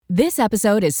This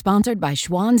episode is sponsored by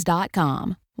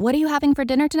Schwans.com. What are you having for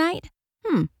dinner tonight?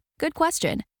 Good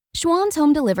question. Schwann's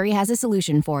Home Delivery has a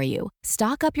solution for you.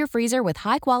 Stock up your freezer with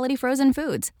high-quality frozen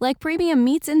foods like premium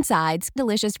meats and sides,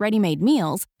 delicious ready-made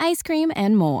meals, ice cream,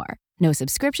 and more. No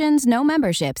subscriptions, no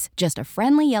memberships, just a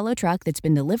friendly yellow truck that's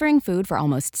been delivering food for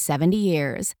almost 70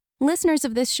 years. Listeners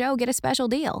of this show get a special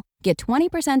deal. Get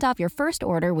 20% off your first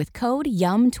order with code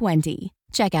YUM20.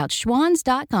 Check out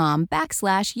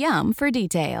schwans.com/YUM for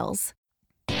details.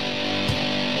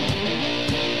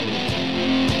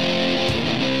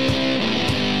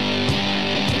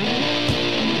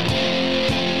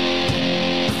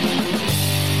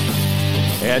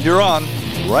 And you're on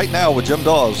right now with Jim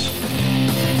Dawes,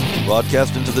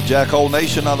 broadcasting to the Jackhole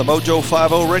Nation on the Mojo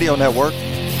 50 radio network,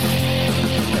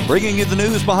 and bringing you the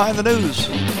news behind the news,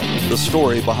 the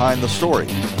story behind the story.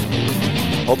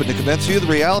 Hoping to convince you the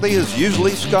reality is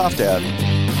usually scoffed at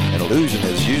and illusion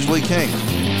is usually king.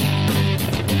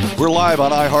 We're live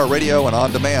on iHeartRadio and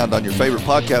on demand on your favorite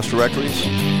podcast directories.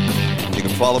 You can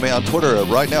follow me on Twitter at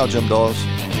Right Now Jim Dawes.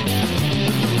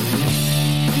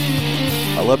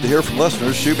 I love to hear from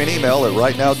listeners. Shoot me an email at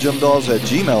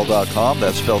rightnowjimdaws@gmail.com.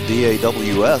 That's spelled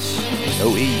D-A-W-S,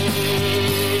 no E.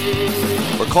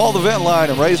 Or call the vent line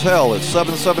and raise hell at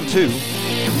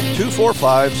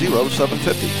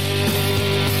 772-245-0750.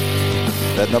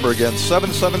 That number again,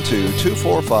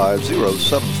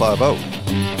 772-245-0750.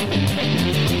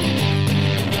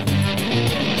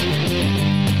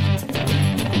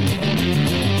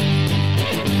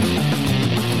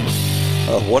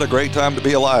 What a great time to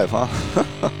be alive, huh?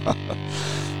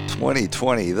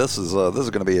 2020. This is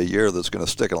going to be a year that's going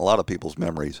to stick in a lot of people's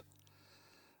memories.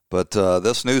 But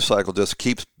this news cycle just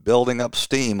keeps building up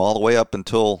steam all the way up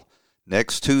until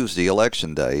next Tuesday,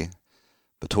 Election Day.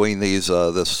 Between this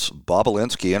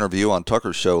Bobulinski interview on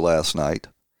Tucker's show last night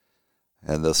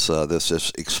and this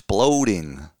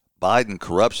exploding Biden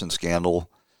corruption scandal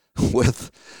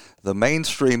with the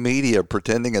mainstream media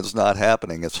pretending it's not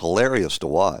happening, it's hilarious to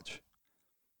watch.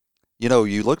 You know,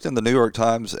 you looked in the New York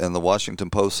Times and the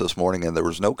Washington Post this morning, and there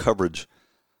was no coverage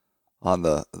on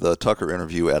the Tucker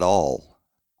interview at all.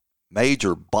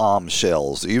 Major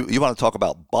bombshells. You want to talk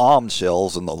about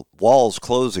bombshells and the walls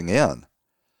closing in.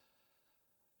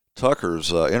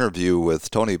 Tucker's interview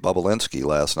with Tony Bobulinski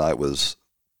last night was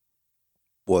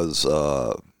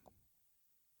I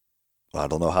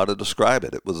don't know how to describe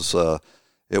it. It was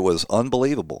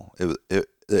unbelievable.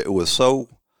 It was so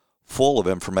full of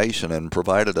information and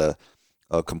provided a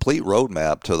complete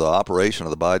roadmap to the operation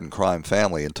of the Biden crime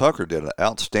family. And Tucker did an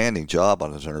outstanding job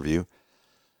on his interview.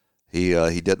 He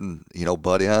didn't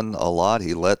butt in a lot.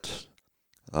 He let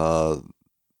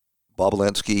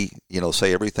Bobulinski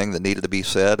say everything that needed to be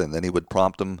said, and then he would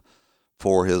prompt him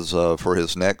for his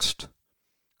next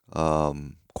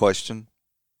question.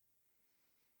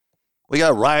 We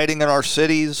got rioting in our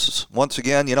cities once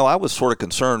again. I was sort of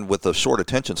concerned with the short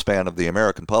attention span of the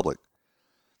American public,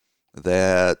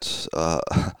 that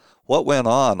what went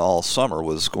on all summer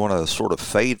was going to sort of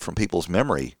fade from people's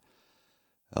memory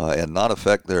and not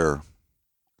affect their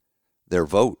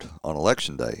vote on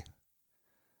Election Day.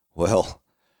 Well,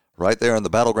 right there in the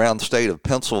battleground state of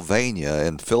Pennsylvania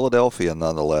and Philadelphia,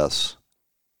 nonetheless,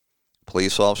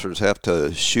 police officers have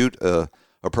to shoot a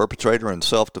perpetrator in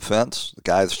self-defense. The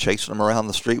guy's chasing him around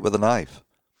the street with a knife.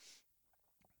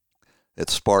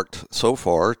 It sparked, so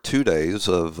far, 2 days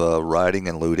of rioting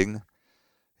and looting,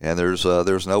 and there's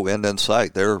no end in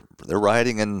sight. They're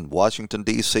rioting in Washington,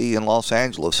 D.C. and Los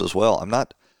Angeles as well. I'm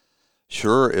not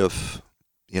sure if,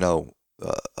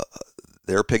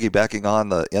 they're piggybacking on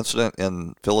the incident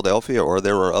in Philadelphia or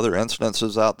there are other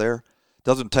incidences out there. It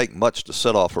doesn't take much to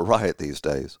set off a riot these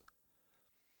days.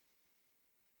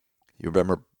 You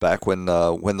remember back when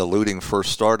the looting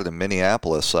first started in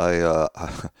Minneapolis, I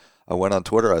went on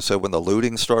Twitter. I said, when the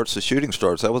looting starts, the shooting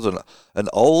starts. That was an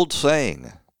old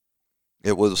saying.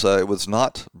 It was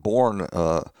not born,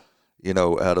 out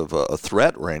of a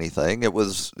threat or anything. It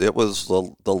was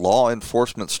the law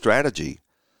enforcement strategy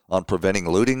on preventing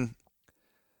looting.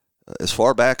 As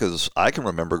far back as I can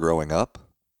remember growing up,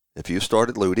 if you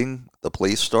started looting, the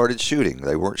police started shooting.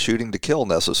 They weren't shooting to kill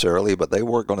necessarily, but they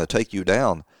weren't going to take you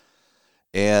down.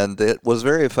 And it was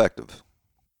very effective.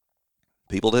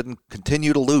 People didn't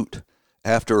continue to loot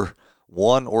after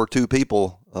one or two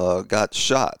people got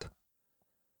shot.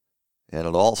 And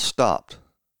it all stopped.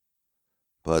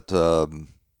 But, the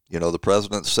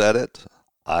president said it.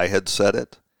 I had said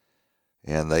it.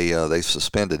 And they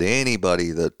suspended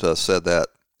anybody that said that.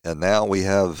 And now we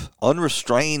have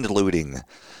unrestrained looting.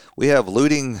 We have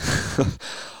looting,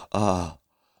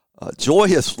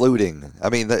 joyous looting. I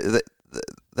mean,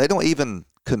 they don't even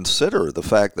consider the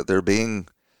fact that they're being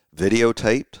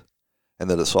videotaped and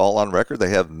that it's all on record. They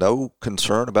have no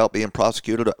concern about being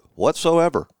prosecuted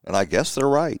whatsoever. And I guess they're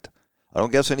right. I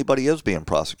don't guess anybody is being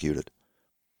prosecuted.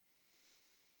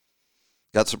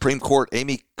 Got Supreme Court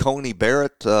Amy Coney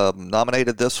Barrett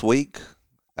nominated this week.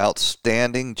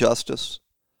 Outstanding justice.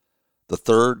 The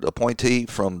third appointee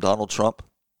from Donald Trump.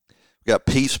 We got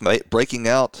peace breaking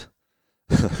out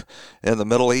in the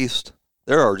Middle East.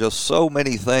 There are just so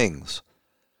many things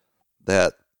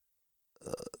that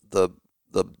the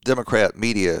Democrat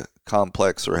media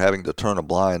complex are having to turn a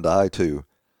blind eye to.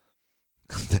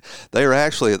 They are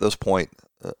actually at this point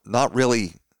not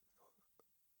really,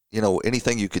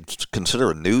 anything you could consider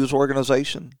a news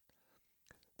organization.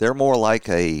 They're more like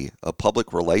a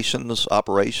public relations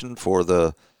operation for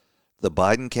the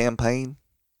Biden campaign.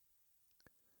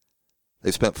 They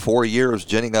spent 4 years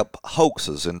ginning up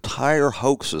hoaxes, entire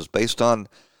hoaxes based on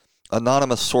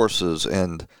anonymous sources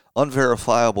and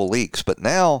unverifiable leaks. But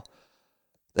now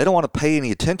they don't want to pay any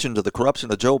attention to the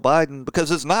corruption of Joe Biden because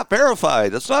it's not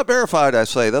verified. It's not verified, I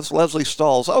say. That's Leslie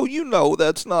Stahl's. Oh,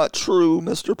 that's not true,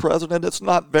 Mr. President. It's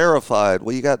not verified.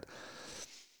 Well, you got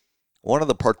one of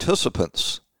the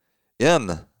participants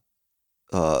in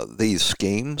these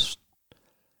schemes.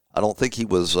 I don't think he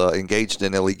was engaged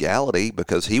in illegality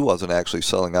because he wasn't actually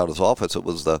selling out his office. It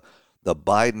was the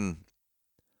Biden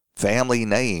family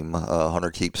name,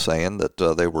 Hunter keeps saying, that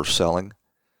they were selling.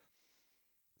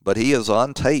 But he is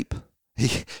on tape.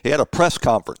 He had a press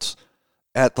conference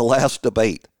at the last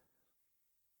debate.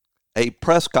 A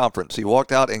press conference. He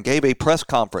walked out and gave a press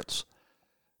conference.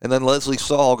 And then Leslie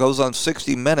Stahl goes on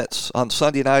 60 Minutes on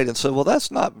Sunday night and said, well,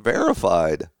 that's not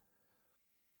verified.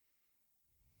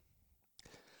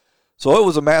 So it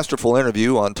was a masterful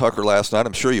interview on Tucker last night.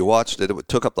 I'm sure you watched it. It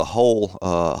took up the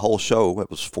whole show. It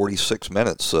was 46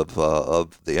 minutes of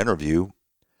the interview.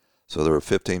 So there were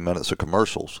 15 minutes of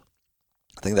commercials.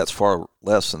 I think that's far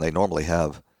less than they normally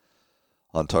have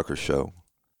on Tucker's show.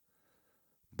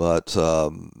 But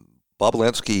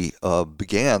Bobulinski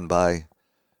began by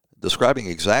describing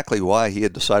exactly why he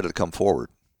had decided to come forward.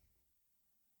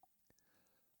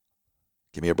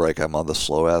 Give me a break. I'm on the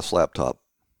slow-ass laptop.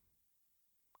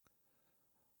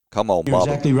 Come on, You're Bob.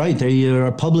 exactly right. They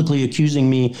are publicly accusing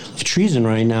me of treason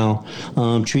right now,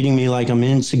 treating me like I'm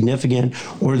insignificant,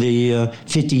 or the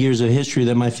 50 years of history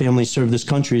that my family served this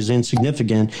country is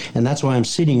insignificant. And that's why I'm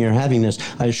sitting here having this.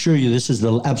 I assure you, this is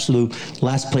the absolute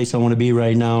last place I want to be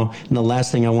right now, and the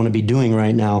last thing I want to be doing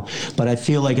right now. But I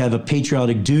feel like I have a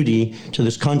patriotic duty to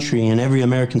this country and every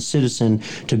American citizen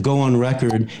to go on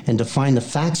record and to find the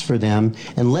facts for them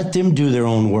and let them do their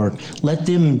own work. Let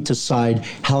them decide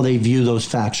how they view those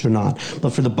facts or not.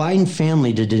 But for the Biden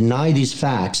family to deny these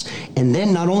facts and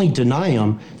then not only deny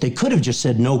them, they could have just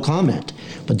said no comment,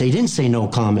 but they didn't say no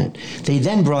comment. They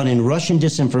then brought in Russian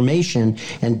disinformation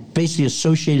and basically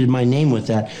associated my name with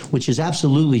that, which is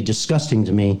absolutely disgusting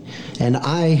to me. And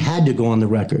I had to go on the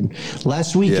record.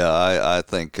 Last week... Yeah, I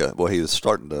think, he was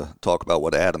starting to talk about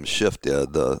what Adam Schiff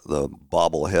did, the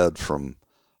bobblehead from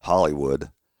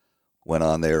Hollywood, went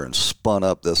on there and spun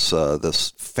up this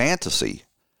fantasy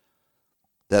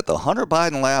that the Hunter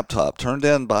Biden laptop turned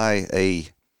in by a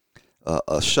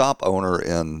shop owner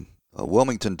in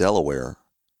Wilmington, Delaware,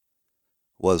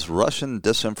 was Russian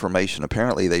disinformation.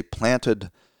 Apparently, they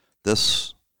planted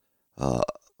this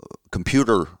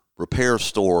computer repair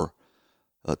store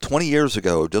 20 years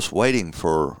ago, just waiting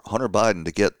for Hunter Biden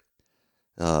to get,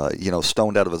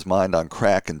 stoned out of his mind on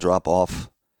crack and drop off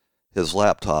his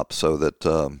laptop so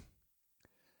that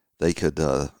they could,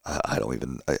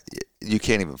 you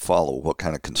can't even follow what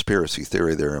kind of conspiracy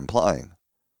theory they're implying.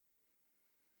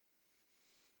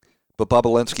 But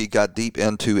Bobulinski got deep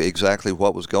into exactly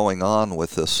what was going on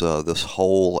with this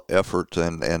whole effort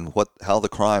and how the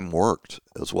crime worked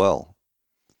as well.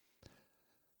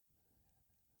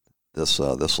 This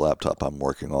laptop I'm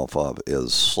working off of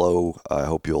is slow. I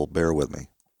hope you'll bear with me.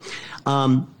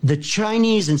 The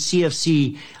Chinese and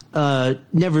CFC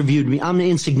never viewed me. I'm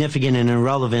insignificant and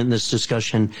irrelevant in this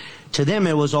discussion. To them,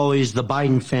 it was always the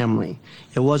Biden family.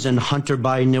 It wasn't Hunter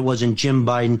Biden. It wasn't Jim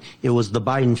Biden. It was the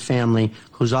Biden family,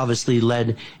 who's obviously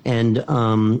led and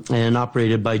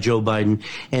operated by Joe Biden.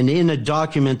 And in a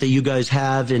document that you guys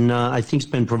have, and I think it's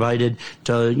been provided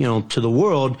to the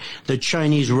world, the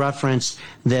Chinese referenced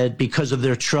that because of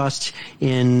their trust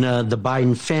in the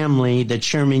Biden family, that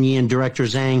Chairman Yi and Director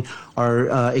Zhang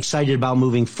are excited about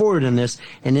moving forward in this.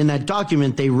 And in that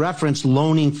document, they referenced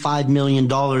loaning $5 million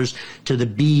to the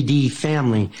BD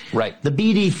family. Right. The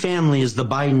BD family is the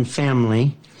Biden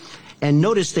family. And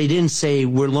notice they didn't say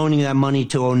we're loaning that money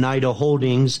to Oneida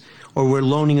Holdings or we're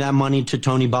loaning that money to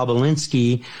Tony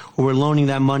Bobulinski, or we're loaning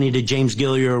that money to James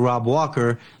Gilliar or Rob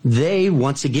Walker. They,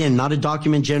 once again, not a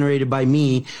document generated by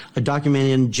me, a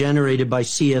document generated by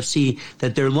CFC,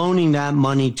 that they're loaning that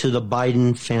money to the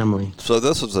Biden family. So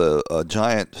this is a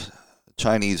giant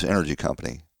Chinese energy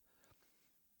company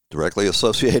directly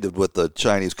associated with the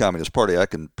Chinese Communist Party. I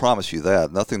can promise you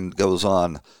that. Nothing goes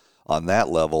on that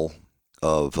level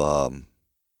of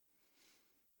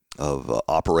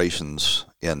operations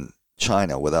in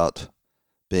China without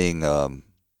being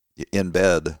in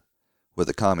bed with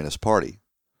the Communist Party.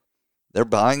 They're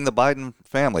buying the Biden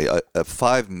family a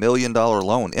 $5 million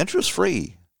loan,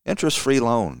 interest-free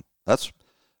loan. That's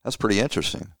pretty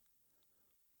interesting.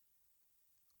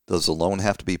 Does the loan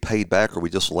have to be paid back, or are we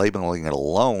just labeling it a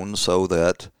loan so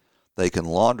that they can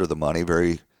launder the money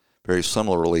very, very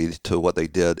similarly to what they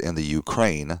did in the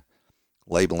Ukraine,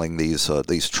 labeling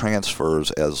these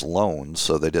transfers as loans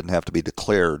so they didn't have to be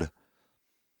declared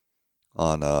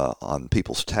on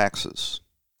people's taxes?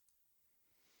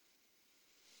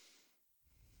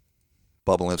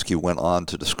 Bobulinski went on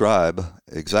to describe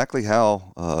exactly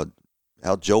how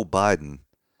Joe Biden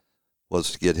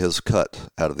was to get his cut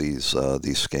out of these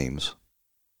schemes.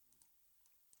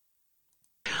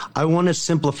 I want to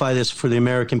simplify this for the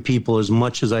American people as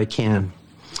much as I can.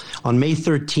 On May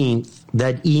 13th,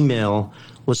 that email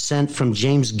was sent from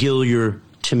James Gilliar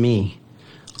to me.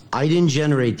 I didn't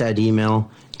generate that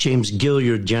email. James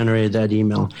Gilliar generated that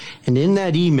email. And in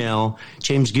that email,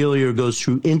 James Gilliar goes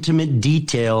through intimate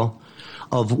detail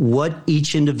of what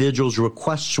each individual's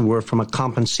requests were from a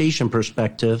compensation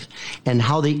perspective and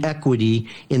how the equity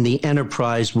in the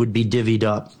enterprise would be divvied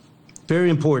up. Very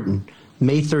important.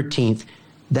 May 13th,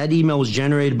 that email was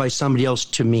generated by somebody else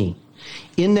to me.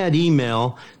 In that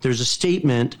email, there's a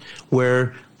statement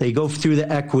where they go through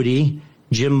the equity.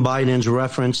 Jim Biden's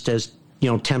referenced as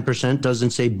 10%,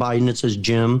 doesn't say Biden, it says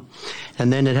Jim.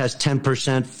 And then it has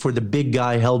 10% for the big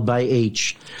guy held by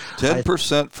H.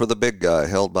 10% for the big guy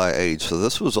held by H. So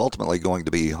this was ultimately going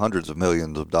to be hundreds of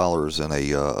millions of dollars in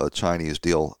a Chinese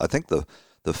deal. I think the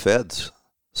feds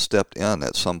stepped in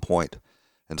at some point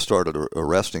and started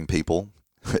arresting people,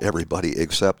 everybody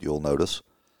except, you'll notice,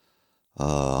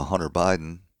 Hunter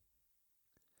Biden.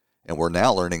 And we're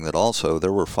now learning that also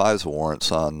there were FISA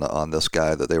warrants on this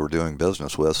guy that they were doing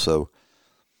business with. So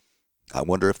I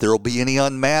wonder if there will be any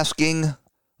unmasking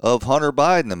of Hunter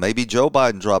Biden, and maybe Joe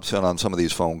Biden drops in on some of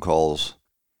these phone calls.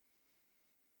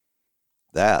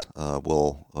 That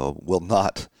will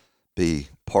not be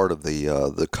part of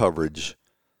the coverage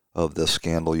of this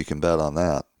scandal. You can bet on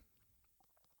that.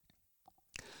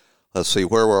 Let's see,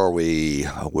 where are we?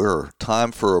 We're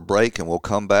time for a break, and we'll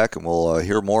come back and we'll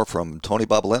hear more from Tony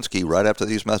Bobulinski right after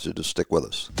these messages. Stick with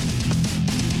us.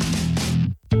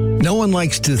 No one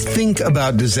likes to think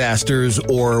about disasters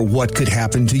or what could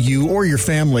happen to you or your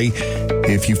family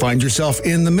if you find yourself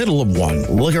in the middle of one.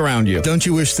 Look around you. Don't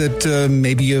you wish that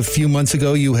maybe a few months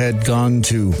ago you had gone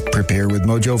to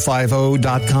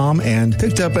preparewithmojo50.com and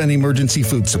picked up an emergency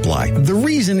food supply? The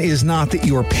reason is not that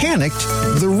you are panicked.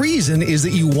 The reason is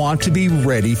that you want to be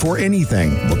ready for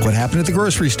anything. Look what happened at the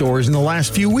grocery stores in the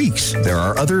last few weeks. There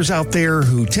are others out there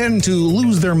who tend to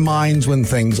lose their minds when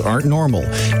things aren't normal.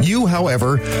 You,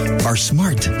 however, are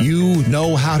smart. You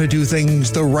know how to do things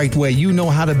the right way. You know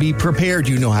how to be prepared.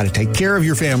 You know how to take care of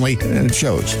your family, and it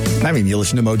shows. I mean, you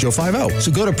listen to Mojo 50.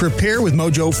 So go to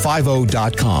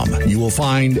preparewithmojo50.com. You will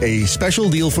find a special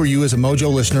deal for you as a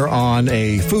Mojo listener on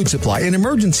a food supply, an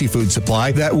emergency food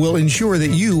supply that will ensure that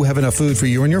you have enough food for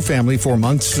you and your family for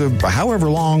months, however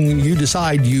long you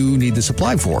decide you need the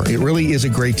supply for. It really is a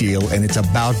great deal, and it's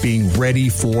about being ready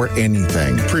for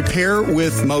anything.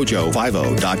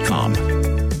 Preparewithmojo50.com.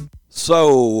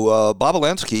 So,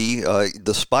 Bobulinski,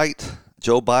 despite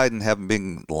Joe Biden having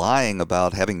been lying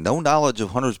about having no knowledge of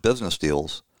Hunter's business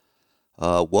deals,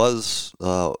 was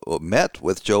met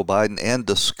with Joe Biden and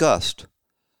discussed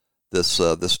this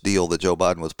deal that Joe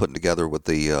Biden was putting together with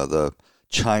the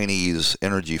Chinese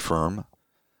energy firm,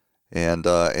 and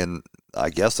I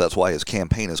guess that's why his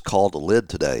campaign is called a lid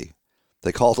today.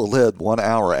 They called a lid 1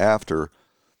 hour after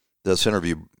this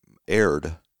interview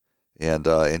aired,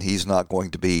 and he's not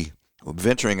going to be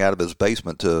venturing out of his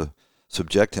basement to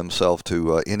subject himself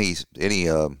to any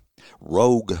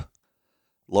rogue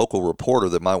local reporter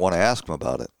that might want to ask him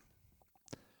about it.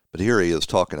 But here he is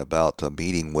talking about a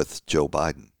meeting with Joe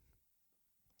Biden.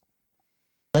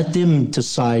 Let them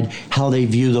decide how they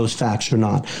view those facts or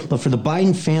not. But for the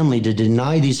Biden family to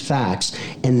deny these facts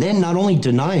and then not only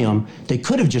deny them, they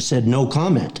could have just said no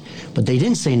comment, but they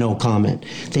didn't say no comment.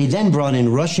 They then brought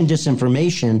in Russian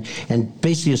disinformation and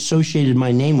basically associated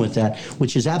my name with that,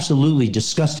 which is absolutely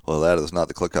disgusting. Well, that is not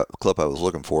the clip I was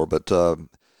looking for, but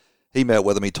he met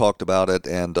with him, he talked about it,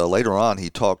 and later on he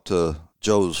talked to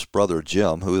Joe's brother,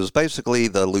 Jim, who is basically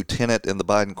the lieutenant in the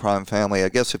Biden crime family. I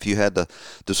guess if you had to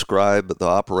describe the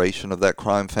operation of that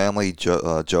crime family,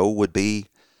 Joe would be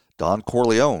Don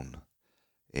Corleone,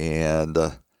 and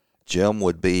Jim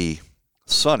would be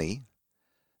Sonny.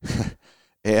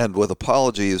 And with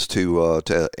apologies to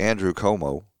Andrew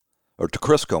Cuomo, or to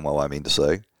Chris Cuomo, I mean to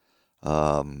say,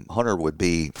 Hunter would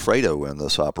be Fredo in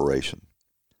this operation.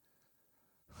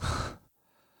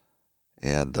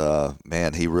 And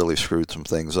man, he really screwed some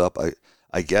things up.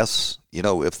 I guess, you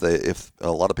know, if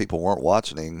a lot of people weren't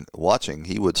watching,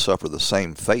 he would suffer the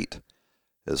same fate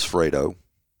as Fredo.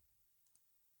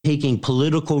 Taking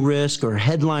political risk or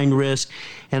headline risk.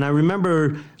 And I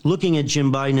remember looking at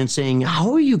Jim Biden and saying,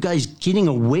 how are you guys getting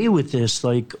away with this?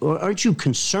 Like, aren't you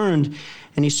concerned?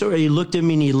 And he looked at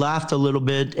me and he laughed a little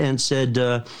bit and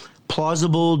said,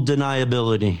 plausible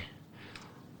deniability.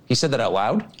 He said that out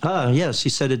loud? Yes, he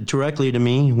said it directly to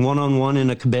me, one-on-one in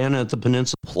a cabana at the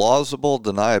Peninsula. Plausible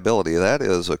deniability, that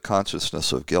is a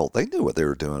consciousness of guilt. They knew what they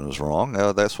were doing was wrong.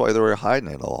 That's why they were hiding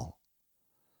it all.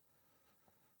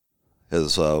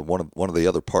 As one of the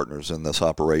other partners in this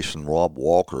operation, Rob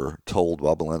Walker, told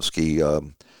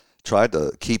Bobulinski, tried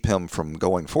to keep him from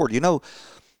going forward. You know,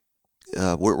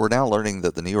 we're now learning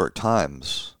that the New York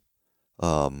Times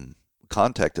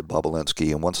contacted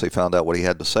Bobulinski, and once they found out what he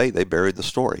had to say, they buried the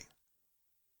story.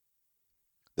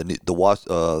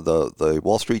 The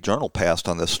Wall Street Journal passed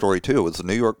on this story too. It was the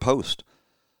New York Post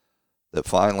that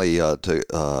finally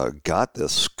got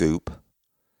this scoop,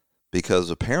 because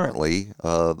apparently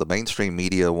the mainstream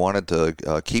media wanted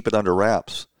to keep it under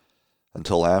wraps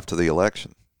until after the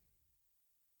election.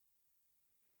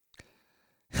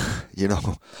 You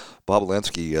know,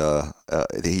 Bobulinski,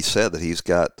 he said that he's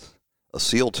got a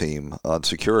SEAL team on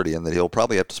security, and that he'll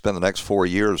probably have to spend the next 4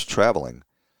 years traveling.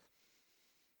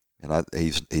 And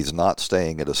he's not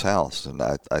staying at his house. And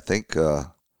I think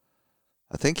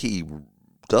he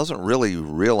doesn't really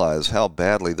realize how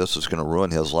badly this is going to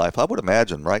ruin his life. I would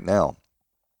imagine right now,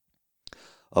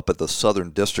 up at the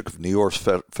Southern District of New York's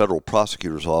federal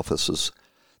prosecutor's offices,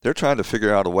 they're trying to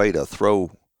figure out a way to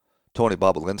throw Tony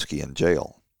Bobulinski in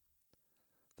jail.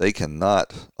 They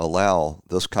cannot allow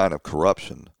this kind of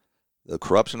corruption. The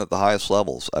corruption at the highest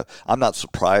levels. I'm not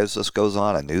surprised this goes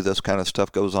on. I knew this kind of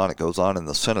stuff goes on. It goes on in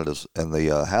the Senate and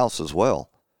the House as well.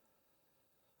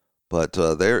 But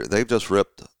they've just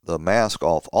ripped the mask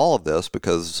off all of this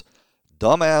because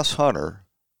dumbass Hunter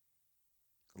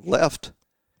left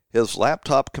his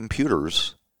laptop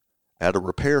computers at a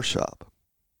repair shop.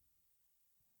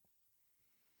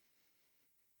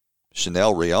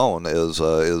 Chanel Rion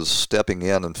is stepping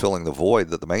in and filling the void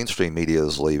that the mainstream media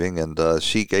is leaving, and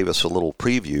she gave us a little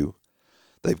preview.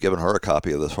 They've given her a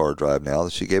copy of this hard drive now.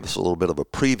 She gave us a little bit of a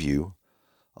preview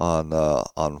on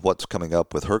what's coming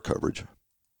up with her coverage.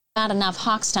 Not enough.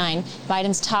 Hochstein,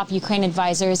 Biden's top Ukraine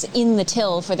advisors in the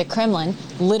till for the Kremlin,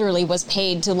 literally was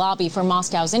paid to lobby for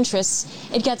Moscow's interests.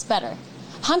 It gets better.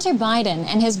 Hunter Biden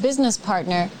and his business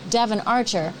partner, Devon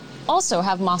Archer, also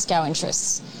have Moscow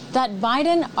interests. That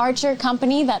Biden-Archer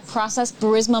company that processed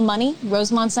Burisma money,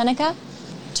 Rosemont Seneca,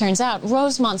 turns out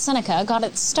Rosemont Seneca got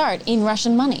its start in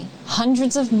Russian money.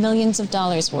 Hundreds of millions of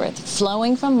dollars worth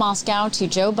flowing from Moscow to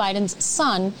Joe Biden's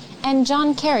son and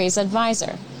John Kerry's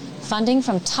advisor. Funding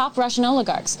from top Russian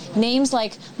oligarchs, names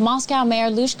like Moscow Mayor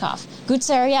Lushkov,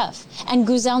 Gutseriev, and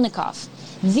Guzelnikov.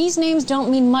 These names don't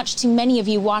mean much to many of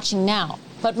you watching now.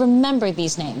 But remember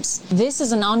these names. This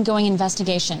is an ongoing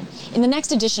investigation. In the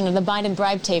next edition of the Biden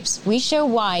bribe tapes, we show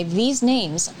why these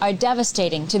names are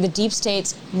devastating to the deep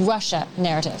state's Russia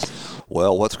narrative.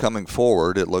 Well, what's coming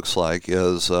forward, it looks like,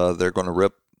 is they're going to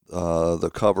rip the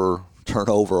cover, turn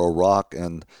over a rock,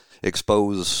 and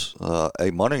expose a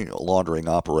money laundering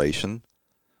operation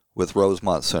with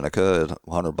Rosemont Seneca,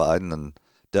 Hunter Biden, and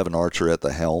Devon Archer at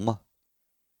the helm,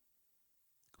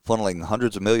 funneling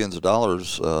hundreds of millions of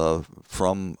dollars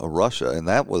from Russia. And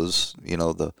that was, you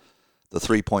know, the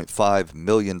 $3.5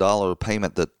 million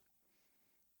payment that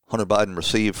Hunter Biden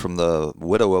received from the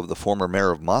widow of the former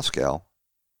mayor of Moscow.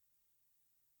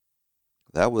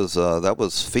 That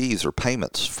was fees or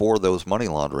payments for those money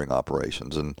laundering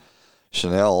operations. And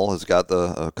Chanel has got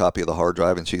a copy of the hard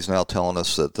drive, and she's now telling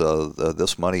us that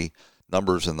this money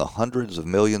numbers in the hundreds of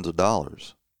millions of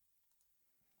dollars.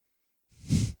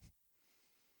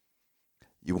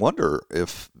 you wonder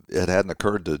if it hadn't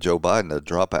occurred to Joe Biden to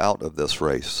drop out of this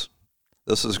race.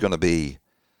 This is going to be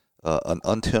an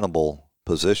untenable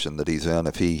position that he's in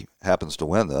if he happens to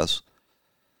win this.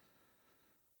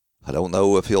 I don't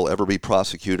know if he'll ever be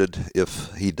prosecuted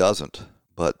if he doesn't,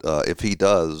 but if he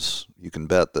does, you can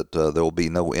bet that there will be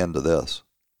no end to this.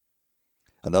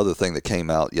 Another thing that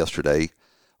came out yesterday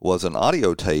was an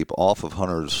audio tape off of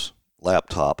Hunter's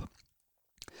laptop.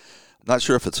 I'm not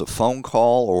sure if it's a phone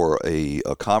call or a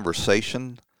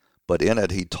conversation, but in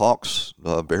it he talks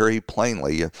very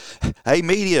plainly. Hey,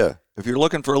 media, if you're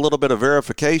looking for a little bit of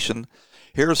verification,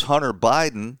 here's Hunter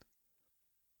Biden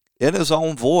in his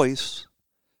own voice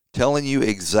telling you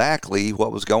exactly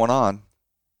what was going on.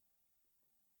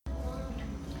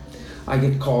 I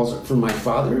get calls from my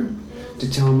father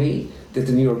to tell me that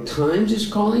the New York Times is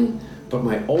calling, but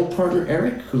my old partner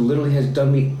Eric, who literally has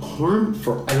done me harm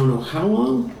for I don't know how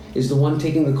long, is the one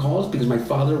taking the calls because my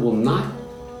father will not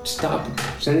stop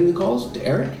sending the calls to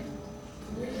Eric.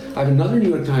 I have another New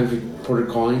York Times reporter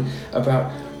calling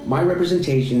about my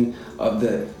representation of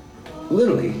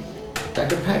literally,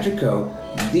 Dr. Patrick Koh,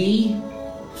 the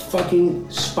fucking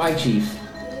spy chief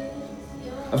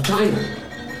of China,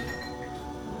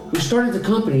 who started the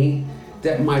company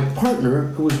that my partner,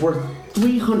 who was worth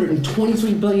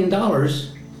 $323 billion,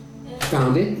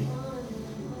 founded,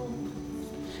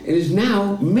 and is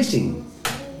now missing.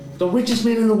 The richest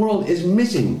man in the world is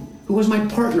missing, who was my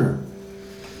partner.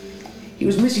 He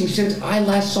was missing since I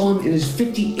last saw him in his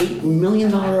 $58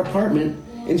 million apartment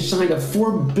and signed a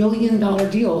 $4 billion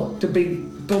deal to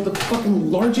build the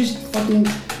fucking largest fucking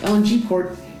LNG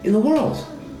port in the world.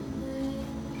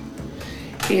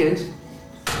 And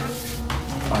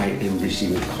I am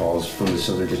receiving calls from the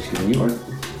Southern District of New York,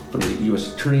 from the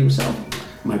U.S. Attorney himself.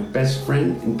 My best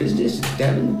friend in business,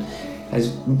 Devin,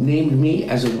 has named me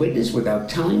as a witness without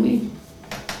telling me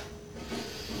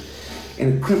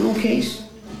in a criminal case,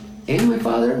 and my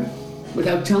father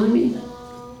without telling me.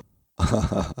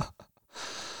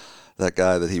 That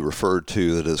guy that he referred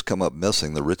to that has come up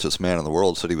missing, the richest man in the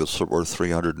world, said he was worth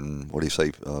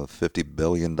 $50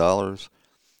 billion.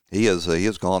 He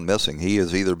has gone missing. He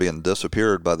is either being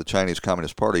disappeared by the Chinese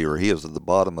Communist Party, or he is at the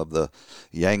bottom of the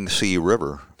Yangtze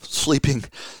River, sleeping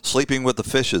with the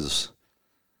fishes.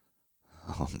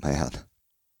 Oh man,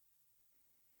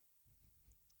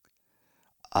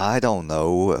 I don't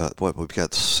know. We've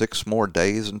got 6 more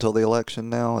days until the election.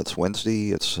 Now it's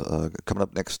Wednesday. It's coming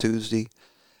up next Tuesday.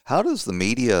 How does the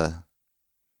media,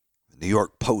 the New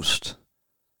York Post,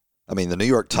 the New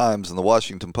York Times and the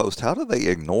Washington Post, how do they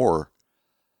ignore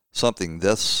something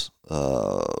this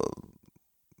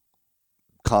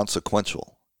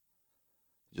consequential?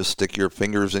 Just stick your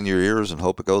fingers in your ears and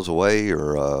hope it goes away?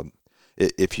 Or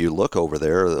if you look over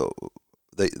there,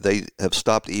 they have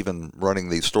stopped even running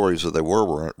these stories that they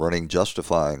were running,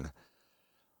 justifying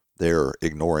their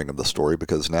ignoring of the story,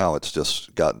 because now it's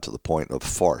just gotten to the point of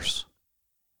farce.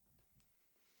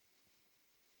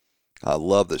 I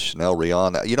love that Chanel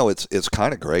Rion. It's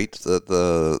kind of great that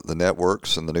the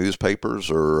networks and the newspapers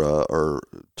are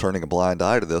turning a blind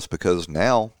eye to this, because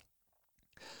now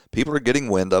people are getting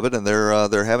wind of it, and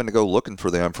they're having to go looking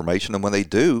for the information. And when they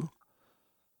do,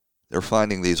 they're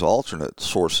finding these alternate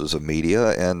sources of media,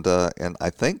 and I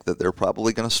think that they're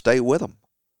probably going to stay with them.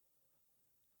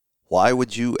 Why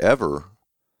would you ever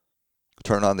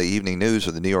turn on the evening news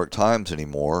or the New York Times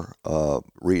anymore?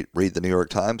 Read the New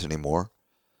York Times anymore?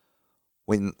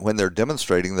 When they're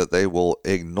demonstrating that they will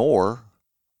ignore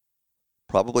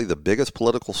probably the biggest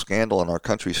political scandal in our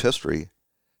country's history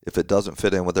if it doesn't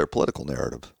fit in with their political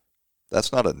narrative.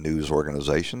 That's not a news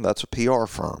organization. That's a PR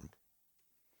firm.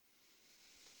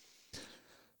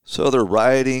 So they're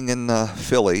rioting in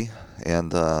Philly,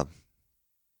 and the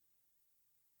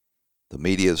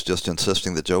media is just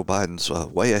insisting that Joe Biden's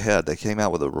way ahead. They came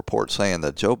out with a report saying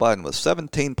that Joe Biden was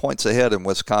 17 points ahead in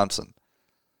Wisconsin.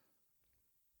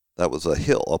 That was a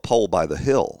poll by The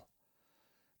Hill.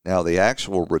 Now, the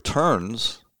actual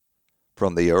returns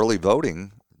from the early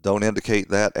voting don't indicate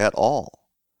that at all.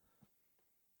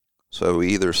 So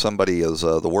either somebody is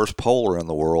the worst poller in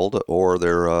the world, or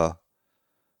they're,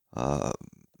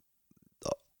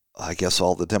 I guess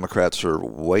all the Democrats are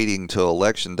waiting till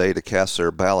Election Day to cast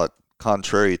their ballot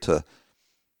contrary to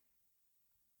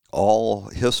all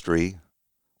history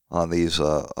on these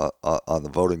on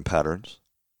the voting patterns.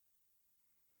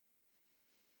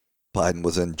 Biden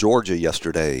was in Georgia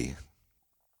yesterday.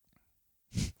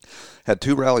 Had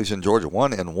 2 rallies in Georgia,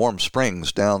 one in Warm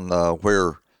Springs, down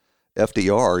where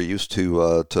FDR used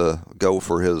to go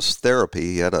for his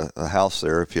therapy. He had a house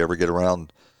there. If you ever get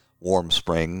around Warm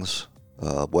Springs,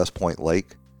 West Point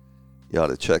Lake, you ought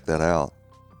to check that out.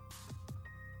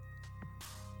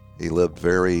 He lived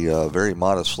very, very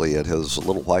modestly at his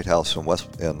little White House in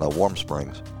Warm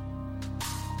Springs.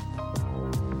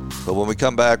 But when we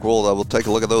come back, we'll take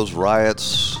a look at those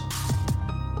riots.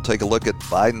 We'll take a look at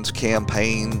Biden's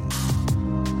campaign.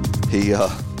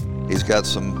 He's got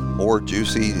some more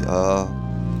juicy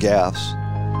gaffes.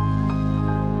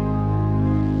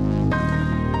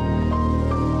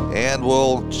 And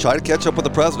we'll try to catch up with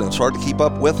the president. It's hard to keep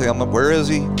up with him. Where is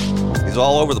he? He's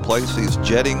all over the place. He's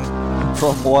jetting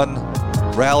from one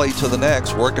rally to the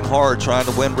next, working hard, trying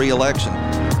to win re-election.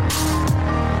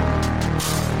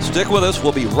 Stick with us.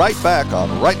 We'll be right back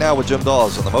on Right Now with Jim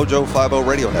Dawes on the Mojo 50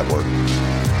 Radio Network.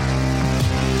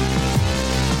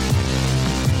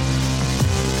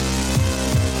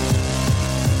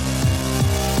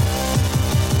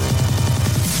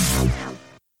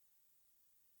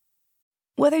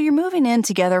 Whether you're moving in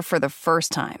together for the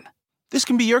first time, this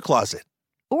can be your closet,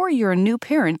 or you're a new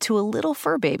parent to a little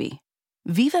fur baby,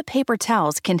 Viva paper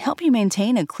towels can help you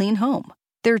maintain a clean home.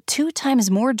 They're 2 times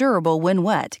more durable when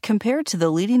wet compared to the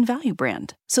leading value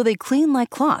brand, so they clean like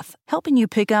cloth, helping you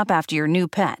pick up after your new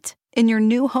pet in your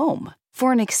new home.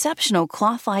 For an exceptional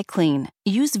cloth-like clean,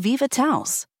 use Viva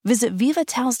towels. Visit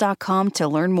vivatowels.com to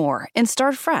learn more and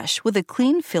start fresh with a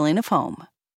clean feeling of home.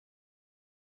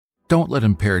 Don't let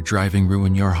impaired driving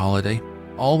ruin your holiday.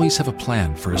 Always have a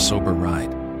plan for a sober ride.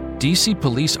 DC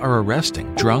police are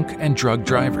arresting drunk and drug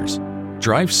drivers.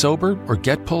 Drive sober or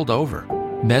get pulled over.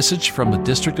 Message from the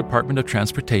District Department of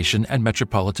Transportation and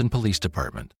Metropolitan Police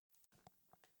Department.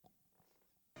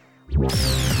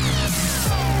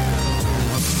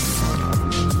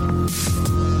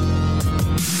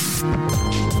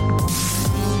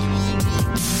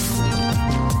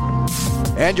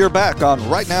 And you're back on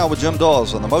Right Now with Jim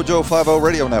Dawes on the Mojo 50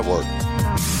 Radio Network.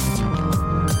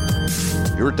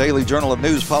 Your daily journal of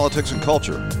news, politics, and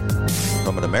culture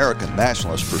from an American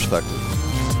nationalist perspective.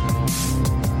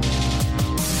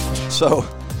 So,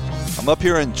 I'm up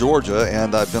here in Georgia,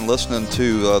 and I've been listening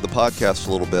to the podcast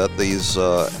a little bit. These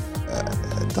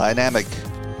dynamic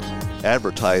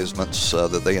advertisements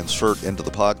that they insert into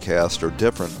the podcast are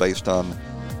different based on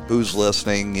who's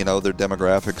listening, their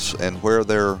demographics, and where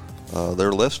they're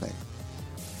listening.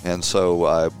 And so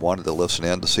I wanted to listen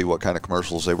in to see what kind of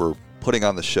commercials they were putting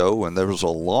on the show, and there was a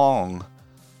long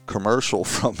commercial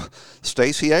from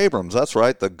Stacey Abrams. That's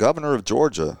right, the governor of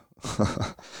Georgia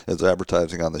is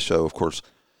advertising on the show. Of course,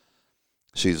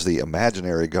 she's the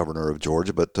imaginary governor of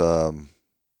Georgia, but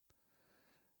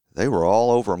they were all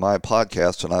over my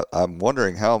podcast, and I'm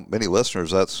wondering how many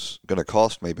listeners that's going to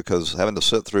cost me, because having to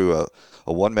sit through a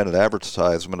 1-minute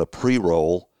advertisement, a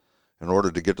pre-roll, in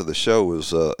order to get to the show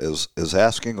is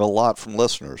asking a lot from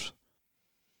listeners.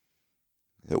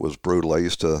 It was brutal. I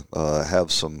used to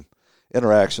have some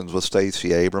interactions with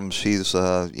Stacey Abrams. She's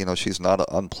she's not an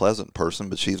unpleasant person,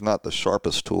 but she's not the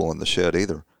sharpest tool in the shed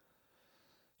either.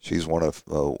 She's from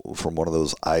one of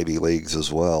those Ivy Leagues as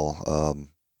well.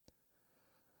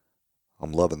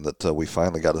 I'm loving that we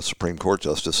finally got a Supreme Court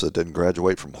justice that didn't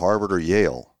graduate from Harvard or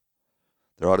Yale.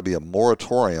 There ought to be a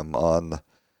moratorium on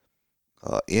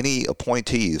any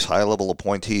appointees, high-level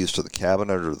appointees to the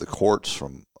cabinet or the courts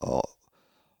from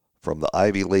the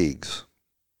Ivy Leagues.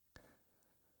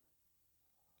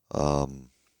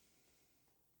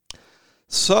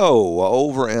 So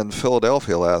over in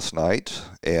Philadelphia last night,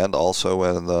 and also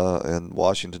in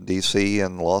Washington D.C.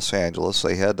 and Los Angeles,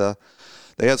 they had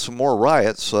some more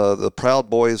riots. The Proud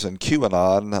Boys and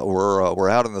QAnon were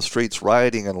out in the streets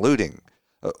rioting and looting.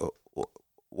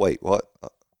 Wait, what?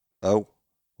 No.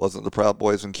 Wasn't the Proud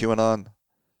Boys and QAnon?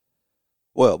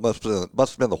 Well, it must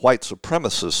have been the white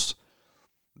supremacists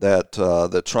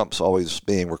that Trump's always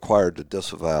being required to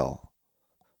disavow.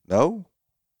 No?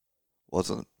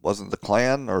 Wasn't the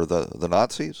Klan or the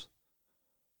Nazis?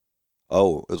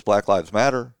 Oh, it was Black Lives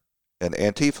Matter and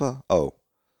Antifa? Oh,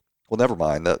 well, never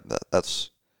mind.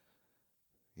 That's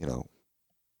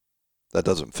that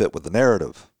doesn't fit with the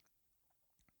narrative.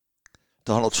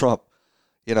 Donald Trump,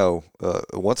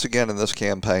 once again in this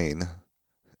campaign,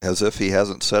 as if he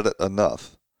hasn't said it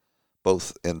enough,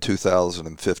 both in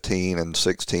 2015 and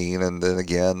 16, and then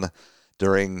again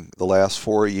during the last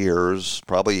 4 years,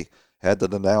 probably had to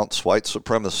denounce white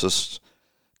supremacists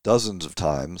dozens of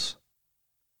times.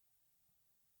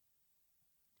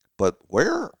 But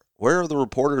where are the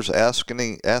reporters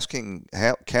asking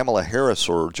Kamala Harris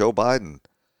or Joe Biden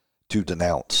to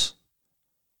denounce?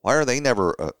 Why are they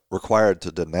never required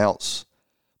to denounce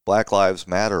Black Lives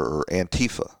Matter or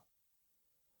Antifa?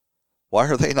 Why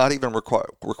are they not even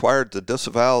required to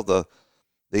disavow the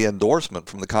endorsement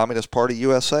from the Communist Party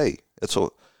USA? It's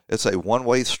a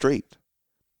one-way street.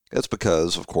 It's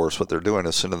because, of course, what they're doing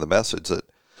is sending the message that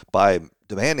by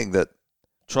demanding that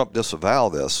Trump disavow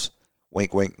this,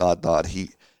 wink, wink, nod, nod, he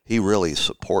really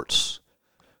supports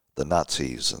the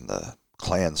Nazis and the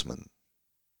Klansmen.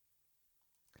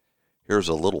 Here's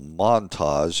a little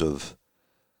montage of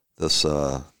this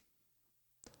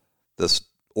this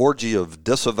orgy of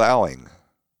disavowing.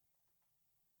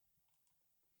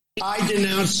 I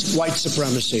denounce white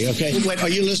supremacy, okay? Wait, are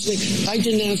you listening? I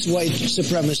denounce white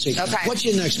supremacy. Okay. What's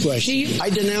your next question? I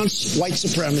denounce white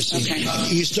supremacy.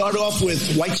 Okay. You start off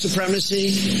with white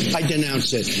supremacy, I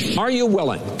denounce it. Are you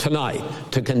willing tonight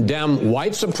to condemn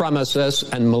white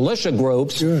supremacists and militia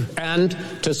groups and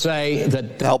to say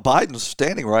that... Now, Biden's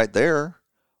standing right there.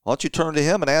 Why don't you turn to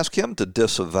him and ask him to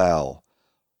disavow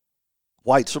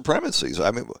white supremacies?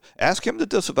 I mean, ask him to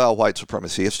disavow white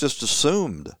supremacy. It's just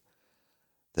assumed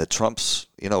that Trump's,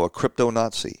 a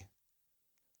crypto-Nazi.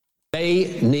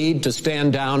 They need to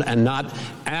stand down and not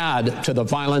add to the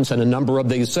violence in a number of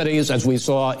these cities, as we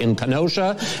saw in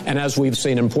Kenosha and as we've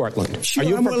seen in Portland. Sure, Are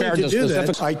you I'm prepared willing to do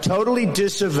specific- that. I totally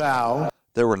disavow.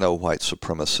 There were no white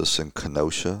supremacists in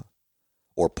Kenosha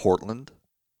or Portland.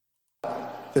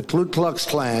 The Ku Klux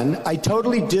Klan. I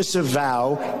totally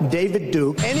disavow David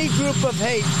Duke. Any group of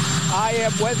hate, I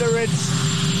am, whether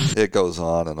it's... It goes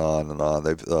on and on and on.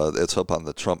 It's up on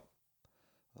the Trump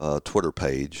Twitter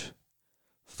page.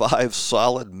 5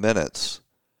 solid minutes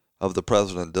of the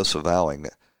president disavowing.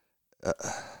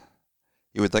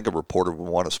 You would think a reporter would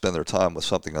want to spend their time with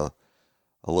something a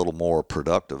little more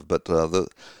productive. But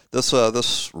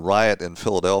this riot in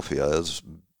Philadelphia is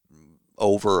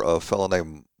over a fellow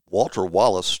named Walter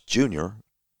Wallace Jr.,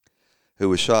 who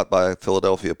was shot by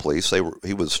Philadelphia police.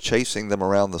 He was chasing them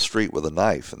around the street with a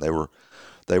knife, and they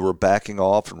were backing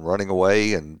off and running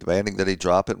away and demanding that he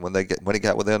drop it. When he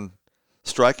got within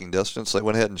striking distance, they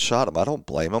went ahead and shot him. I don't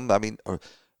blame them. I mean,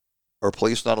 are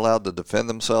police not allowed to defend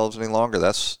themselves any longer?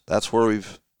 That's where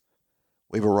we've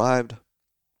arrived.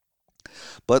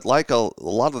 But like a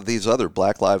lot of these other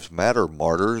Black Lives Matter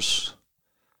martyrs,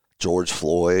 George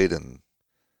Floyd and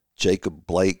Jacob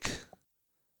Blake,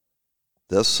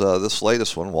 this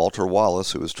latest one, Walter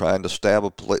Wallace, who was trying to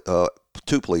stab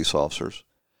 2 police officers,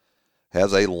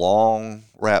 has a long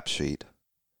rap sheet.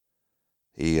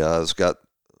 He has got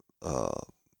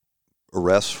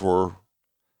arrests for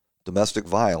domestic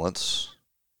violence.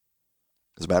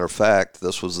 As a matter of fact,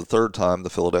 this was the 3rd time the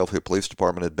Philadelphia Police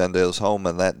Department had been to his home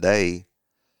in that day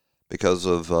because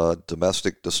of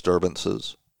domestic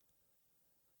disturbances.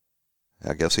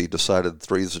 I guess he decided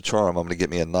 3's a charm. I'm going to get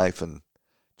me a knife and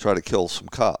try to kill some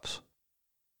cops.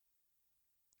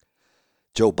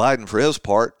 Joe Biden, for his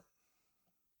part,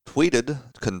 tweeted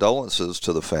condolences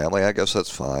to the family. I guess that's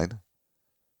fine.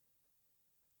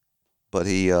 But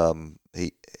he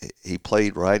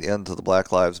played right into the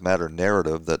Black Lives Matter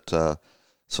narrative that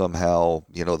somehow,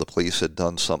 the police had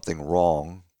done something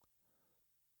wrong.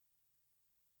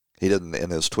 He didn't, in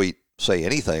his tweet, say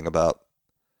anything about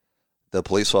the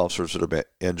police officers that have been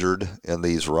injured in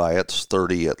these riots,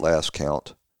 30 at last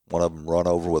count. One of them run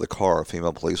over with a car, a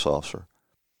female police officer.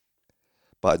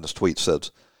 Biden's tweet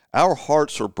says, "Our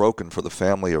hearts are broken for the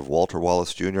family of Walter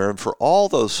Wallace Jr. and for all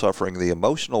those suffering the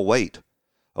emotional weight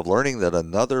of learning that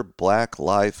another black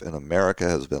life in America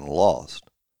has been lost.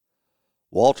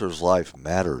 Walter's life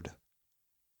mattered."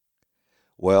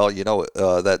 Well,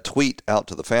 that tweet out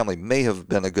to the family may have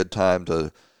been a good time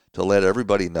to let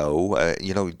everybody know,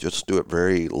 just do it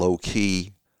very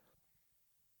low-key,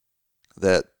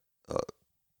 that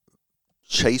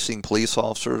chasing police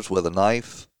officers with a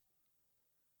knife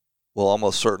will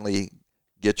almost certainly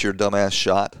get your dumbass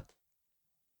shot.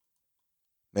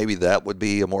 Maybe that would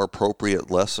be a more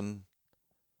appropriate lesson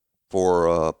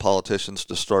for politicians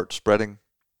to start spreading.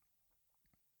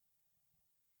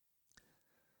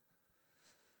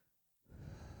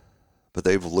 But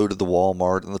they've looted the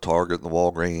Walmart and the Target and the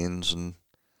Walgreens, and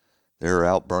they're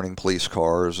out burning police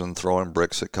cars and throwing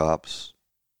bricks at cops.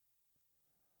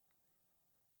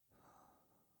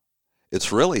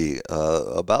 It's really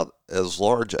about as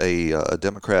large a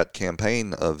Democrat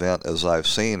campaign event as I've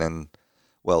seen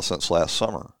since last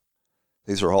summer.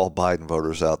 These are all Biden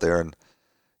voters out there, and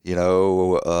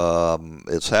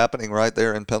it's happening right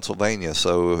there in Pennsylvania.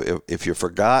 So if you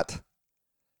forgot,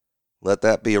 let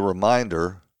that be a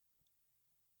reminder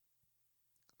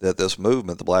that this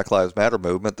movement, the Black Lives Matter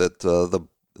movement, that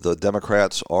the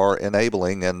Democrats are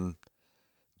enabling and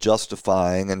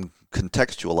justifying and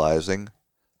contextualizing.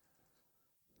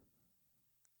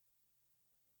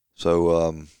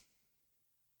 So,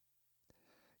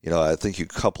 I think you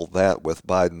couple that with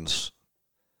Biden's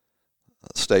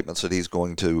statements that he's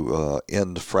going to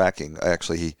end fracking.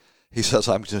 Actually, he says,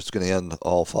 "I'm just going to end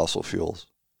all fossil fuels."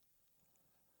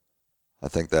 I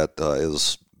think that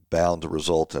is bound to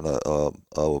result in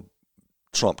a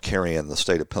Trump carrying the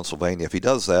state of Pennsylvania. If he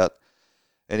does that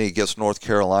and he gets North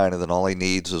Carolina, then all he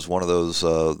needs is one of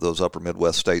those upper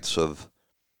Midwest states of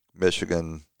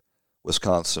Michigan,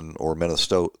 Wisconsin, or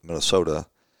Minnesota.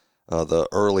 The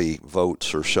early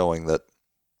votes are showing that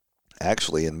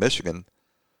actually in Michigan,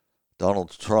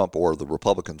 Donald Trump, or the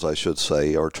Republicans, I should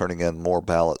say, are turning in more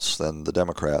ballots than the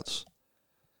Democrats.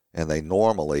 And they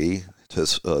normally,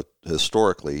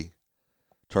 historically,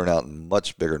 turn out in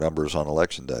much bigger numbers on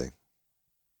Election Day.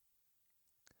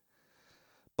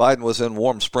 Biden was in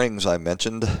Warm Springs, I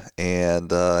mentioned,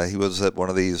 and he was at one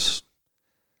of these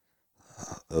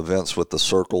events with the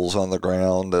circles on the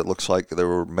ground. It looks like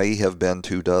there may have been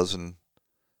 24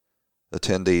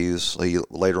 attendees. He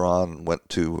later on went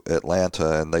to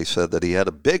Atlanta, and they said that he had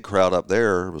a big crowd up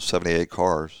there. It was 78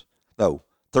 cars. No,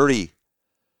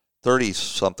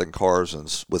 30-something cars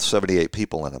and with 78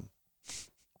 people in them.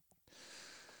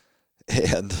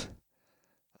 And,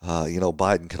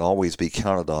 Biden can always be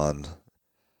counted on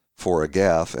for a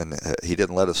gaffe, and he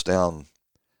didn't let us down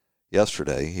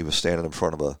yesterday. He was standing in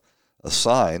front of a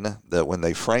sign that when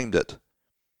they framed it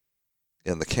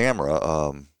in the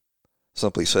camera,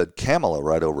 simply said Kamala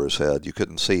right over his head. You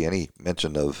couldn't see any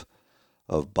mention of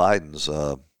Biden's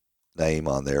name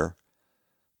on there.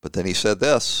 But then he said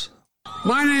this.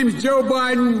 My name's Joe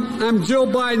Biden. I'm Jill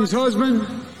Biden's husband,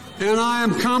 and I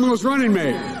am Kamala's running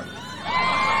mate.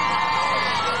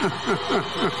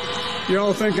 You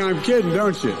all think I'm kidding,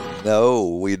 don't you?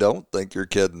 No, we don't think you're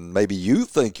kidding. Maybe you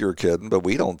think you're kidding, but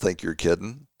we don't think you're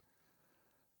kidding.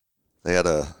 They had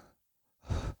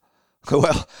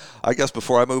well, I guess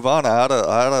before I move on, I ought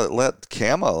to let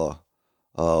Kamala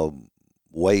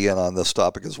weigh in on this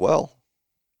topic as well.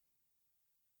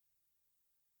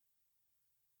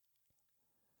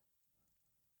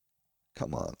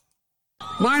 Come on.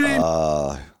 My name.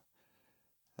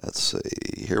 Let's see.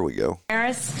 Here we go.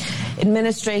 Harris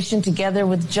administration together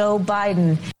with Joe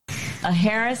Biden. A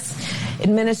Harris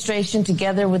administration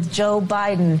together with Joe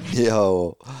Biden.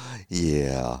 Yo,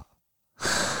 yeah.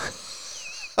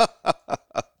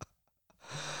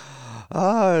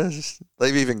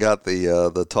 They've even got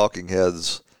the talking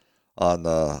heads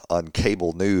on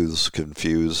cable news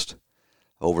confused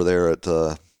over there at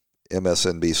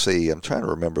MSNBC. I'm trying to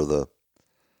remember the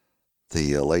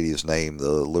lady's name,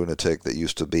 the lunatic that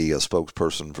used to be a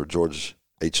spokesperson for George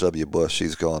H.W. Bush.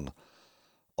 She's gone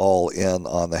all in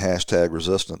on the hashtag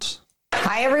resistance.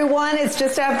 Hi, everyone. It's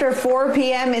just after 4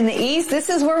 p.m. in the East. This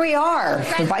is where we are.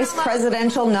 The vice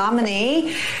presidential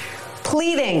nominee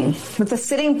pleading with the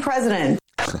sitting president.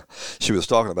 She was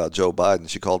talking about Joe Biden.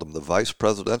 She called him the vice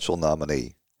presidential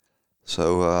nominee.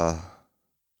 So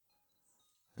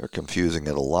they're confusing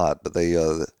it a lot. But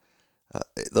the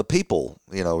people,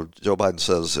 Joe Biden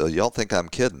says, y'all think I'm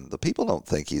kidding. The people don't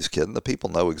think he's kidding. The people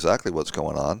know exactly what's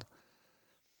going on.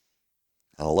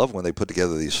 And I love when they put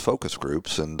together these focus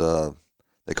groups, and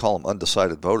they call them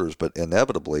undecided voters, but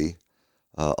inevitably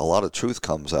a lot of truth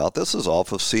comes out. This is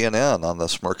off of CNN on the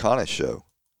Smirkanish show.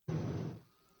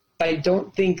 I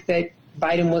don't think that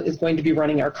Biden is going to be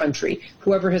running our country.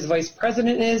 Whoever his vice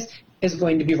president is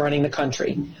going to be running the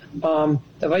country. The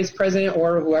vice president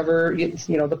or whoever,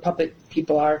 the puppet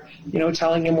people are,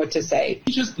 telling him what to say.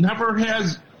 He just never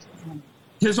has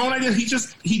his own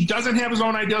ideas. He doesn't have his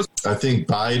own ideas. I think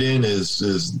Biden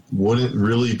wouldn't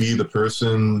really be the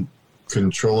person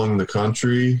controlling the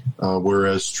country,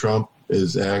 whereas Trump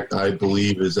I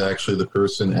believe is actually the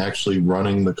person actually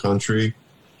running the country.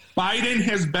 Biden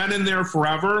has been in there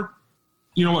forever.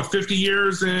 50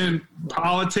 years in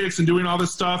politics and doing all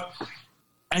this stuff,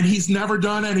 and he's never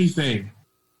done anything.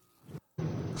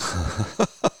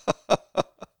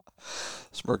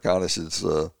 Smirkanish is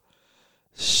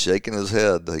shaking his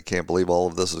head. He can't believe all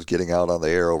of this is getting out on the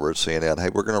air over at CNN. Hey,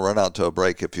 we're going to run out to a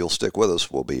break. If you'll stick with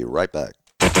us, we'll be right back.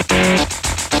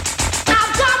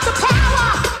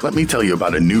 Let me tell you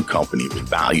about a new company with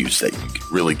values that you can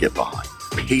really get behind.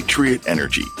 Patriot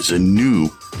Energy is a new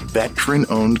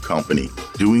veteran-owned company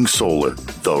doing solar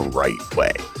the right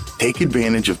way. Take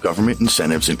advantage of government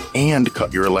incentives and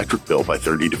cut your electric bill by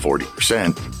 30 to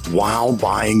 40% while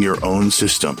buying your own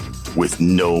system with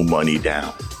no money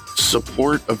down.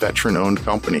 Support a veteran-owned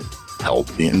company, help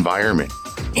the environment,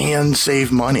 and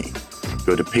save money.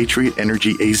 Go to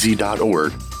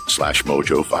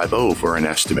patriotenergyaz.org/mojo50 for an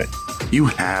estimate. You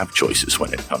have choices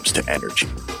when it comes to energy.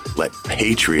 Let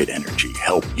Patriot Energy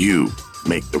help you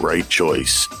make the right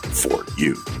choice for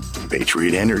you.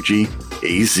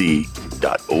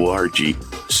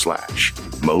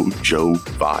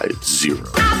 patriotenergyaz.org/mojo50.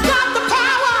 I've got the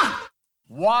power!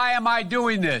 Why am I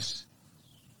doing this?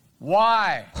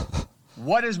 Why?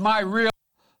 What is my real...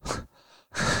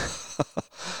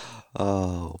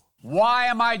 Oh. Why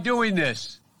am I doing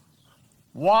this?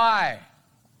 Why?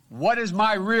 What is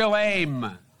my real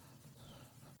aim?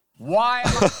 Why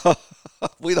am I...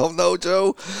 We don't know,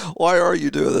 Joe. Why are you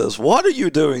doing this? What are you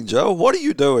doing, Joe? What are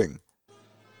you doing?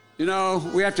 You know,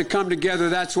 we have to come together.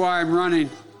 That's why I'm running.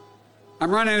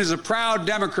 I'm running as a proud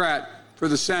Democrat for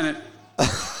the Senate.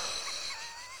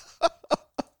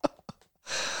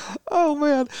 Oh,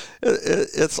 man.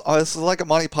 It's like a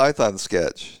Monty Python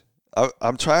sketch.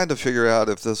 I'm trying to figure out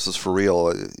if this is for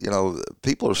real. You know,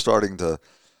 people are starting to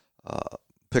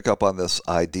pick up on this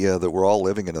idea that we're all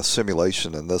living in a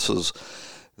simulation, and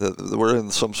we're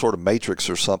in some sort of matrix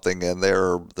or something, and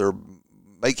they're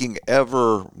making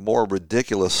ever more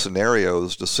ridiculous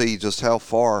scenarios to see just how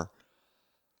far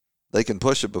they can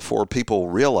push it before people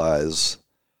realize.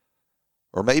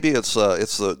 Or maybe it's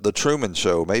the Truman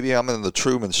Show. Maybe I'm in the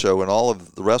Truman Show, and all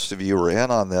of the rest of you are in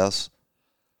on this,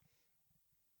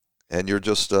 and you're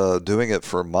just doing it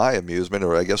for my amusement,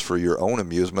 or I guess for your own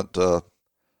amusement.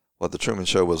 What the Truman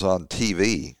Show was on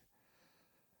TV.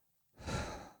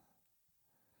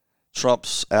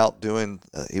 Trump's out doing,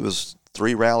 he was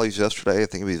 3 rallies yesterday. I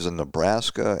think he was in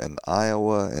Nebraska and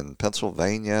Iowa and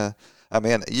Pennsylvania. I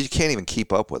mean, you can't even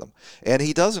keep up with him. And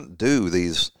he doesn't do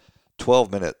these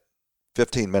 12-minute,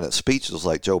 15-minute speeches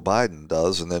like Joe Biden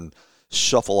does and then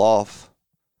shuffle off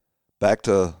back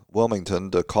to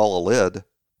Wilmington to call a lid.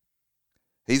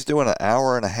 He's doing an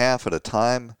hour and a half at a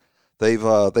time.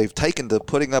 They've taken to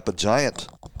putting up a giant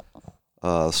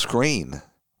screen.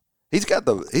 He's got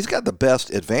the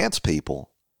best advance people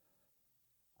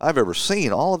I've ever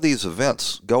seen. All of these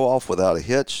events go off without a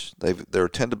hitch. They're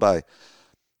attended by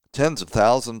tens of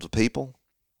thousands of people.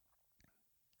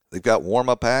 They've got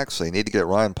warm-up acts. They need to get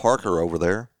Ryan Parker over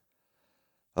there.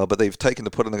 But they've taken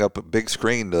to putting up a big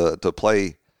screen to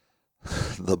play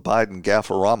the Biden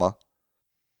Gaffarama.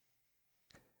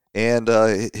 And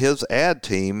his ad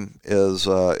team is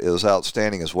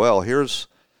outstanding as well. Here's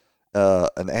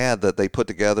an ad that they put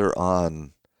together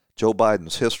on Joe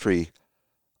Biden's history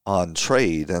on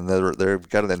trade, and they've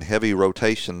got it in heavy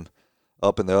rotation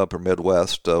up in the upper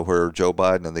Midwest, where Joe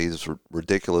Biden and these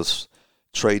ridiculous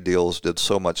trade deals did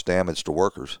so much damage to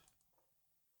workers.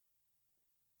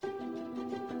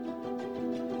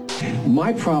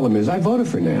 My problem is I voted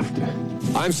for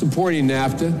NAFTA. I'm supporting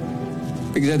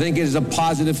NAFTA because I think it is a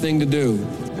positive thing to do.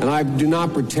 And I do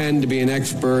not pretend to be an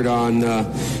expert on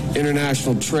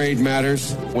international trade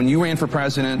matters. When you ran for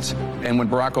president and when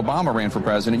Barack Obama ran for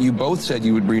president, you both said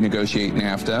you would renegotiate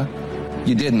NAFTA.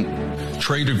 You didn't.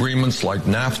 Trade agreements like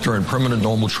NAFTA and permanent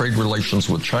normal trade relations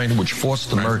with China, which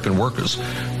forced American workers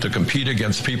to compete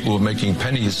against people who are making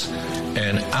pennies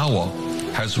an hour,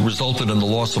 has resulted in the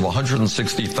loss of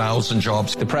 160,000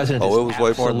 jobs. The president is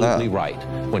absolutely right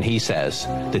when he says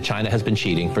that China has been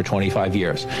cheating for 25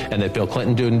 years and that Bill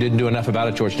Clinton didn't do enough about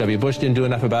it, George W. Bush didn't do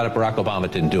enough about it, Barack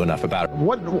Obama didn't do enough about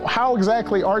it. How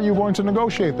exactly are you going to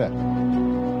negotiate that?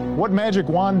 What magic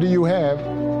wand do you have?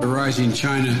 The rising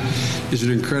China is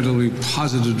an incredibly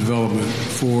positive development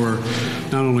for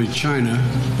not only China,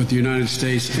 but the United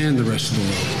States and the rest of the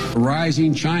world.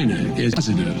 Rising China is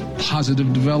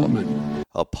positive development.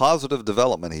 A positive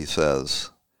development, he says.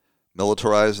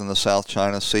 Militarizing the South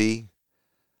China Sea,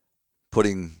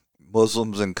 putting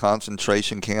Muslims in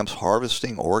concentration camps,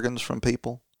 harvesting organs from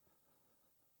people.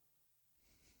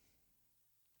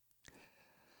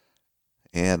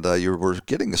 And you were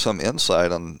getting some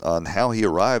insight on how he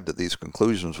arrived at these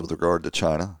conclusions with regard to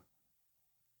China.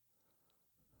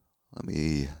 Let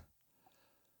me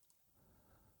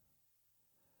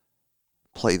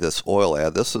play this oil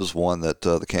ad. This is one that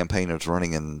the campaigner is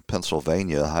running in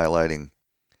Pennsylvania, highlighting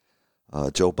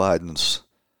Joe Biden's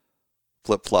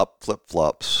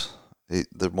flip-flops.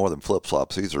 They're more than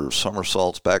flip-flops. These are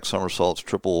somersaults, back somersaults,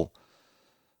 triple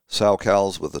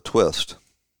sow-cows with a twist.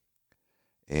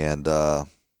 And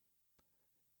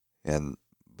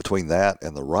between that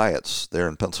and the riots there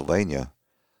in Pennsylvania,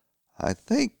 I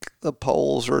think the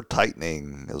polls are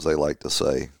tightening, as they like to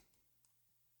say.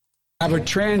 Have a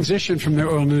transition from the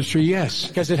oil industry, yes,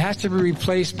 because it has to be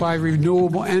replaced by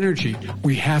renewable energy.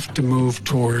 We have to move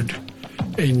toward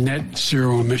a net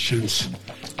zero emissions.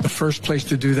 The first place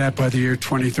to do that by the year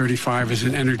 2035 is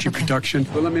in energy production.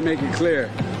 But let me make it clear,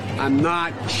 I'm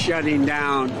not shutting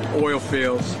down oil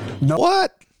fields. No.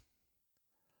 What?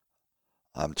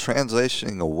 I'm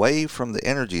transitioning away from the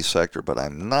energy sector, but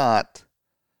I'm not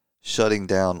shutting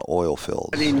down oil fields.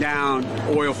 Shutting down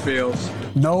oil fields.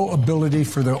 No ability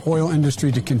for the oil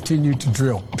industry to continue to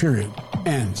drill, period.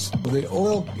 Ends. The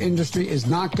oil industry is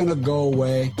not going to go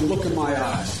away. Look in my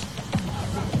eyes.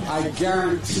 I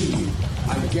guarantee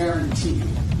you,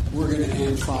 we're going to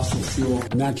end fossil fuel.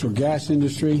 Natural gas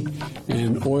industry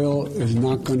and oil is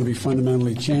not going to be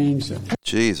fundamentally changed.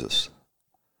 Jesus.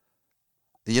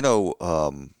 You know,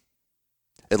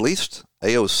 at least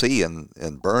AOC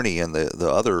and Bernie and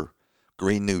the other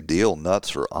Green New Deal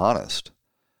nuts are honest.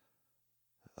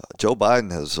 Joe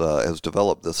Biden has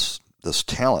developed this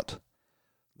talent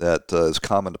that is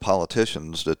common to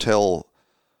politicians to tell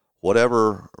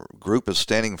whatever group is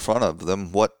standing in front of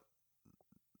them what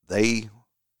they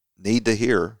need to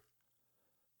hear.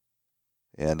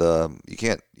 And you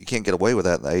can't get away with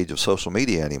that in the age of social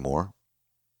media anymore.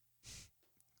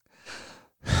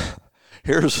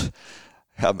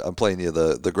 I'm playing you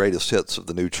the greatest hits of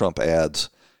the new Trump ads.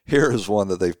 Here is one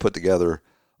that they've put together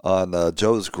on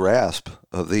Joe's grasp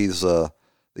of these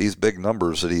big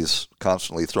numbers that he's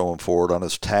constantly throwing forward on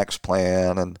his tax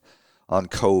plan and on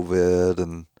COVID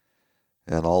and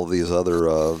all of these other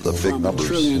the big numbers. $1.5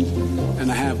 trillion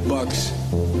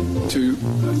to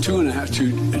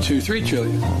 $2.5 to $3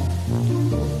 trillion.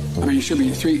 I mean, it should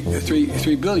be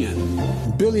 $3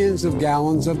 billion. Billions of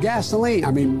gallons of gasoline.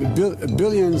 I mean,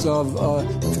 billions of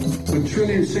 $1.6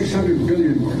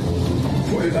 trillion worth.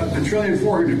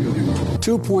 $1.4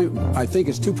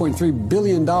 $2.3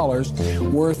 billion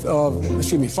worth of,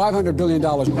 $500 billion.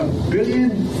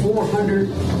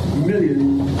 $1.4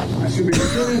 billion.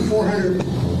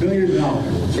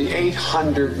 The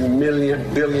 $800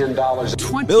 billion. Billion,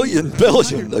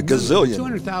 a gazillion.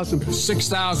 200,000,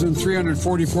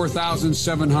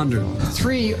 6,344,700.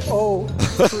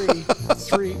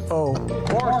 30330. Or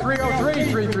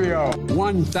 303,330.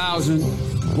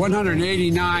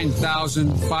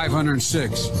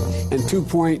 1,189,506. And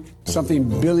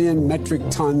 2-point-something billion metric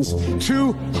tons.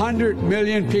 200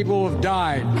 million people have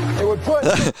died. It would put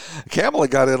Kamala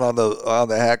got in on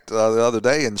the act the other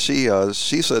day, and she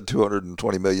said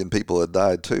 220 million people had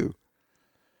died too.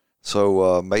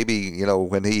 So maybe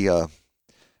when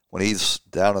he's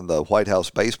down in the White House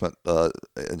basement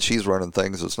and she's running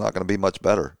things, it's not going to be much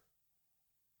better.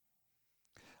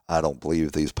 I don't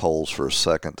believe these polls for a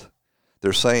second.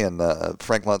 They're saying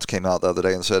Frank Luntz came out the other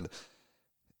day and said,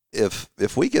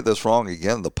 if we get this wrong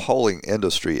again, the polling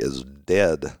industry is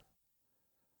dead.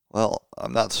 Well,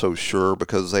 I'm not so sure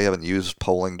because they haven't used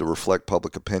polling to reflect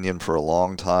public opinion for a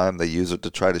long time. They use it to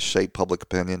try to shape public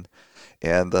opinion.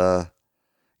 And,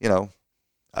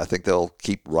 I think they'll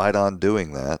keep right on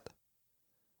doing that.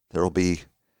 There will be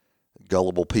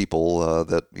gullible people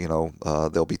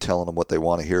that, they'll be telling them what they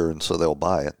want to hear, and so they'll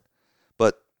buy it.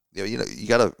 But, you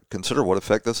got to consider what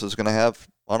effect this is going to have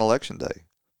on Election Day.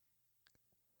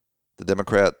 The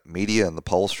Democrat media and the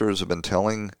pollsters have been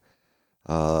telling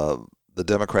the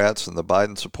Democrats and the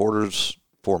Biden supporters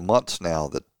for months now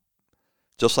that,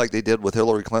 just like they did with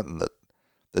Hillary Clinton, that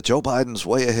Joe Biden's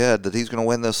way ahead, that he's going to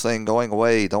win this thing going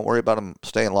away. Don't worry about him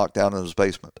staying locked down in his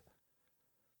basement.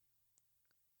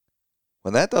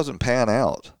 When that doesn't pan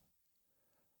out,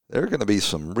 there's going to be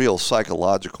some real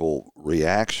psychological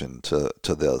reaction to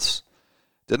this.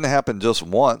 Didn't happen just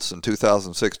once in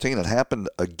 2016. It happened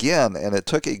again, and it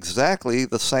took exactly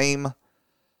the same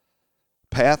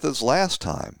path as last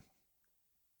time.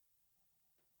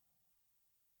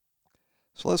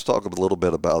 So let's talk a little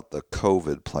bit about the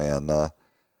COVID plan.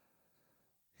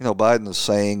 Biden is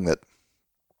saying that,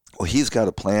 well, he's got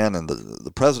a plan and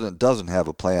the president doesn't have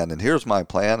a plan. And here's my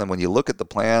plan. And when you look at the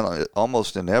plan,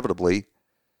 almost inevitably,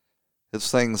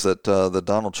 it's things that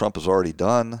Donald Trump has already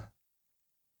done.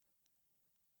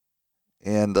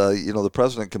 And, the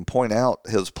president can point out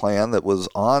his plan that was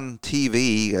on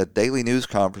TV at daily news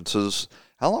conferences.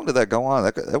 How long did that go on?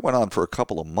 That went on for a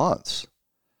couple of months.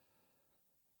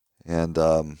 And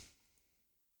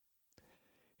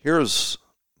here's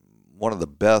one of the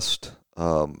best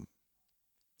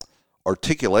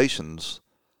articulations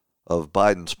of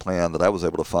Biden's plan that I was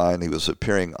able to find. He was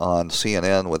appearing on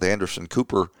CNN with Anderson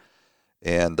Cooper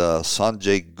and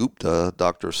Sanjay Gupta,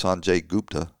 Dr. Sanjay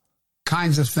Gupta.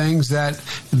 Kinds of things that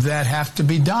have to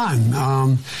be done.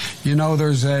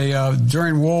 There's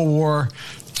during World War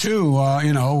II,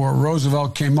 where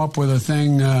Roosevelt came up with a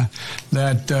thing that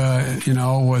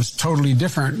was totally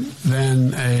different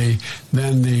than he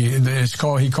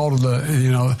called it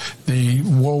the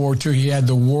World War II. He had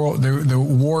the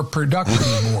War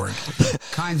Production Board.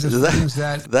 Kinds of things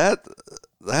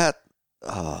that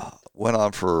went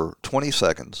on for 20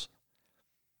 seconds.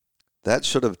 That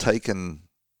should have taken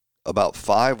about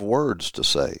 5 words to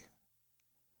say.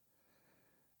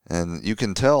 And you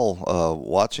can tell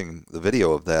watching the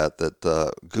video of that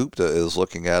Gupta is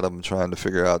looking at him trying to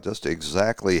figure out just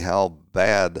exactly how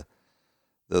bad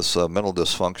this mental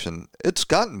dysfunction. It's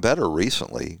gotten better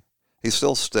recently. He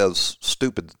still says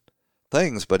stupid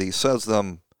things, but he says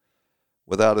them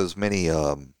without as many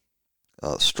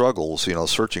struggles,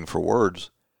 searching for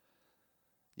words.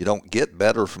 You don't get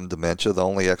better from dementia. The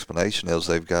only explanation is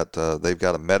they've got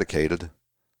him medicated.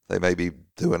 They may be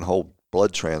doing whole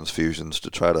blood transfusions to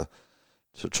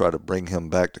try to bring him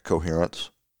back to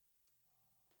coherence.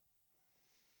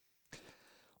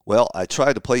 Well, I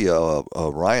tried to play a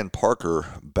Ryan Parker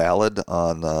ballad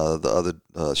on the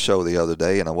other show the other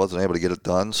day, and I wasn't able to get it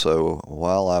done. So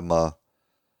while I'm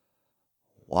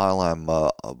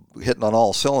hitting on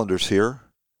all cylinders here,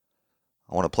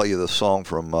 I want to play you this song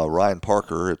from Ryan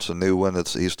Parker. It's a new one.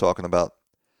 He's talking about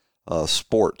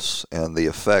sports and the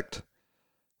effect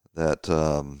that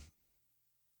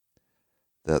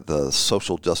that the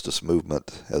social justice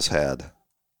movement has had.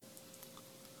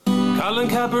 Colin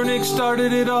Kaepernick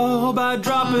started it all by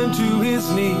dropping to his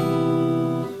knee.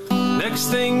 Next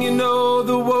thing you know,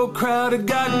 the woke crowd had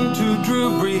gotten to Drew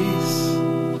Brees.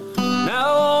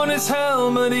 Now on his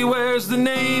helmet he wears the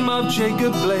name of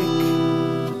Jacob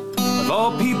Blake. Of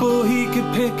all people he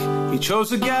could pick, he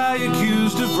chose a guy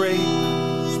accused of rape.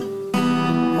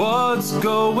 What's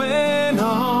going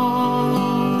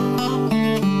on?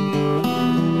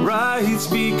 Right's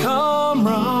become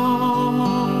wrong.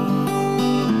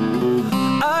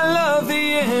 I love the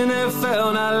NFL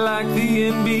and I like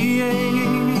the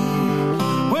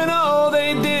NBA. When all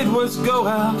they did was go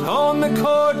out on the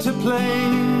court to play,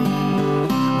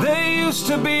 they used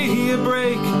to be a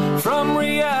break from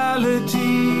reality.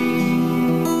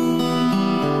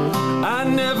 I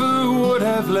never would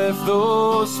have left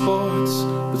those sports,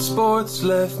 but sports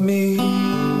left me.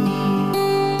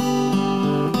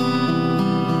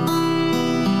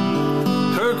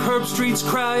 Herbstreet's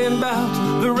crying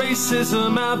about the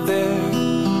racism out there,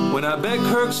 when I bet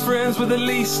Kirk's friends with at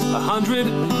least 100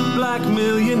 black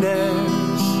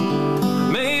millionaires.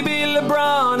 Maybe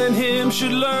LeBron and him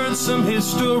should learn some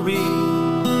history.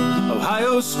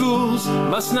 Ohio schools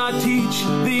must not teach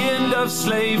the end of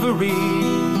slavery.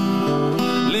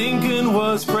 Lincoln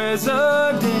was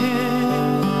president.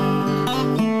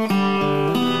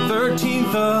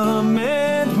 13th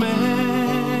Amendment.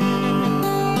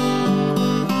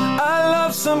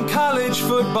 Some college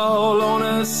football on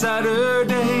a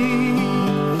Saturday,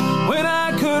 when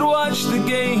I could watch the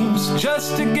games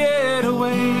just to get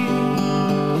away.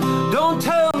 Don't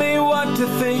tell me what to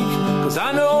think, 'cause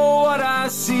I know what I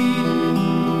see.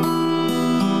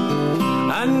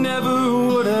 I never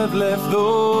would have left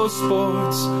those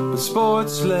sports, but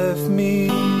sports left me.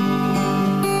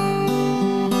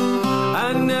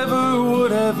 I never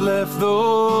would have left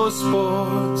those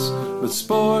sports, but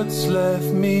sports left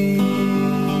me.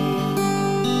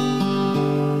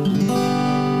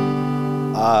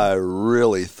 I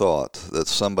really thought that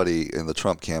somebody in the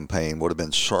Trump campaign would have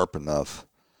been sharp enough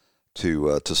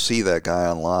to see that guy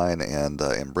online and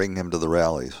bring him to the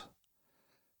rallies.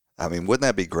 I mean, wouldn't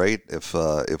that be great if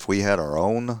we had our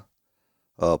own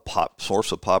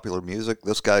source of popular music?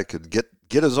 This guy could get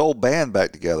his old band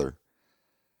back together.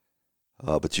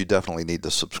 But you definitely need to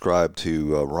subscribe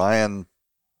to Ryan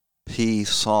P.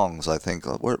 Songs, I think.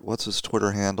 What's his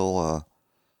Twitter handle?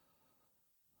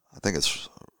 I think it's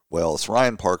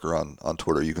Ryan Parker on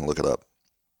Twitter. You can look it up.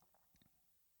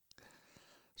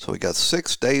 So we got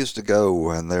 6 days to go,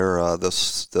 and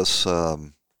this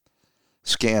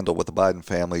scandal with the Biden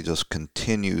family just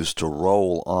continues to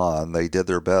roll on. They did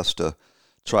their best to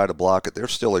try to block it. They're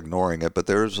still ignoring it, but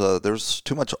there's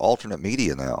too much alternate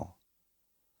media now.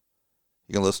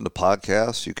 You can listen to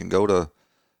podcasts. You can go to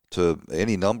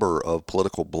any number of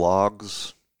political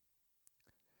blogs.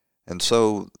 And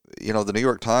so, the New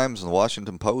York Times and the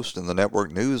Washington Post and the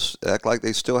network news act like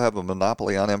they still have a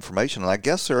monopoly on information. And I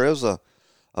guess there is a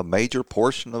major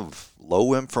portion of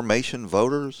low information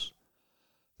voters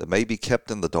that may be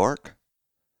kept in the dark.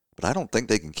 But I don't think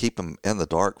they can keep them in the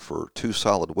dark for 2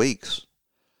 solid weeks.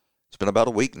 It's been about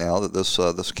a week now that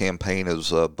this campaign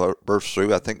has burst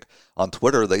through. I think on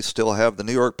Twitter they still have the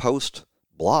New York Post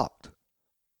blocked.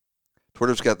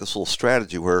 Twitter's got this little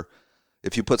strategy where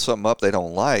if you put something up they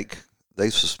don't like, they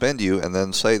suspend you and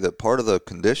then say that part of the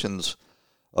conditions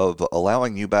of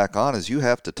allowing you back on is you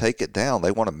have to take it down.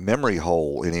 They want to memory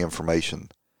hole any information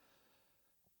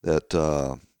that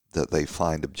they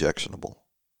find objectionable.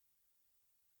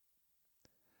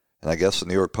 And I guess the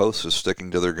New York Post is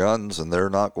sticking to their guns, and they're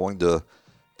not going to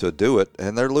do it.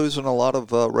 And they're losing a lot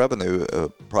of revenue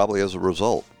probably as a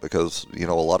result, because, a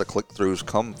lot of click-throughs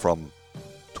come from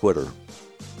Twitter.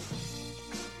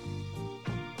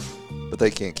 But they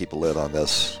can't keep a lid on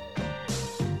this.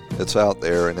 It's out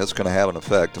there, and it's going to have an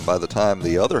effect. And by the time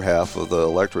the other half of the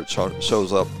electorate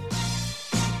shows up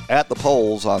at the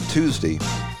polls on Tuesday,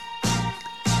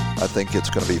 I think it's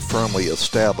going to be firmly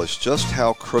established just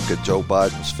how crooked Joe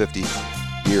Biden's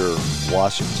 50-year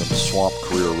Washington swamp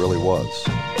career really was.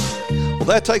 Well,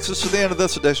 that takes us to the end of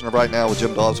this edition of Right Now with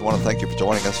Jim Dawes. I want to thank you for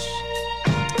joining us.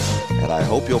 And I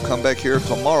hope you'll come back here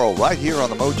tomorrow, right here on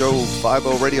the Mojo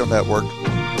 50 Radio Network,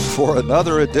 for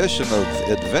another edition of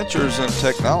Adventures in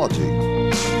Technology.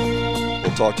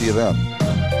 We'll talk to you then.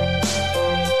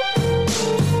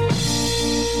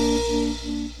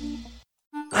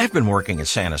 I've been working at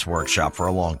Santa's workshop for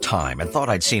a long time and thought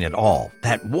I'd seen it all.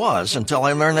 That was until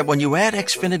I learned that when you add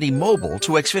Xfinity Mobile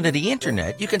to Xfinity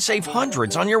Internet, you can save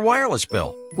hundreds on your wireless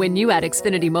bill. When you add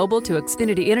Xfinity Mobile to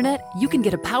Xfinity Internet, you can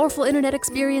get a powerful internet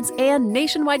experience and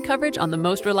nationwide coverage on the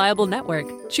most reliable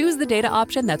network. Choose the data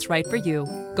option that's right for you.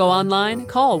 Go online,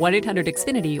 call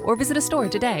 1-800-XFINITY, or visit a store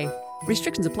today.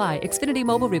 Restrictions apply. Xfinity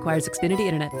Mobile requires Xfinity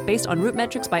Internet. Based on root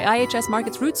metrics by IHS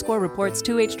Markit's Root Score reports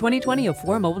 2H 2020 of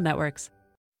 4 mobile networks.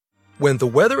 When the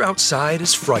weather outside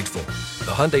is frightful,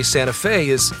 the Hyundai Santa Fe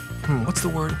is,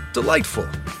 delightful.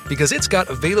 Because it's got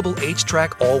available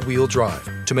H-Track all-wheel drive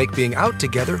to make being out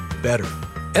together better.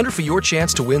 Enter for your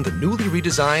chance to win the newly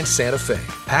redesigned Santa Fe,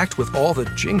 packed with all the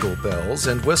jingle bells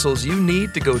and whistles you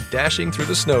need to go dashing through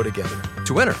the snow together.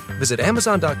 To enter, visit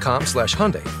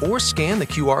Amazon.com/Hyundai or scan the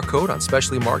QR code on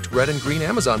specially marked red and green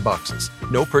Amazon boxes.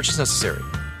 No purchase necessary.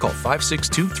 Call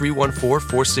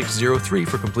 562-314-4603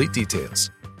 for complete details.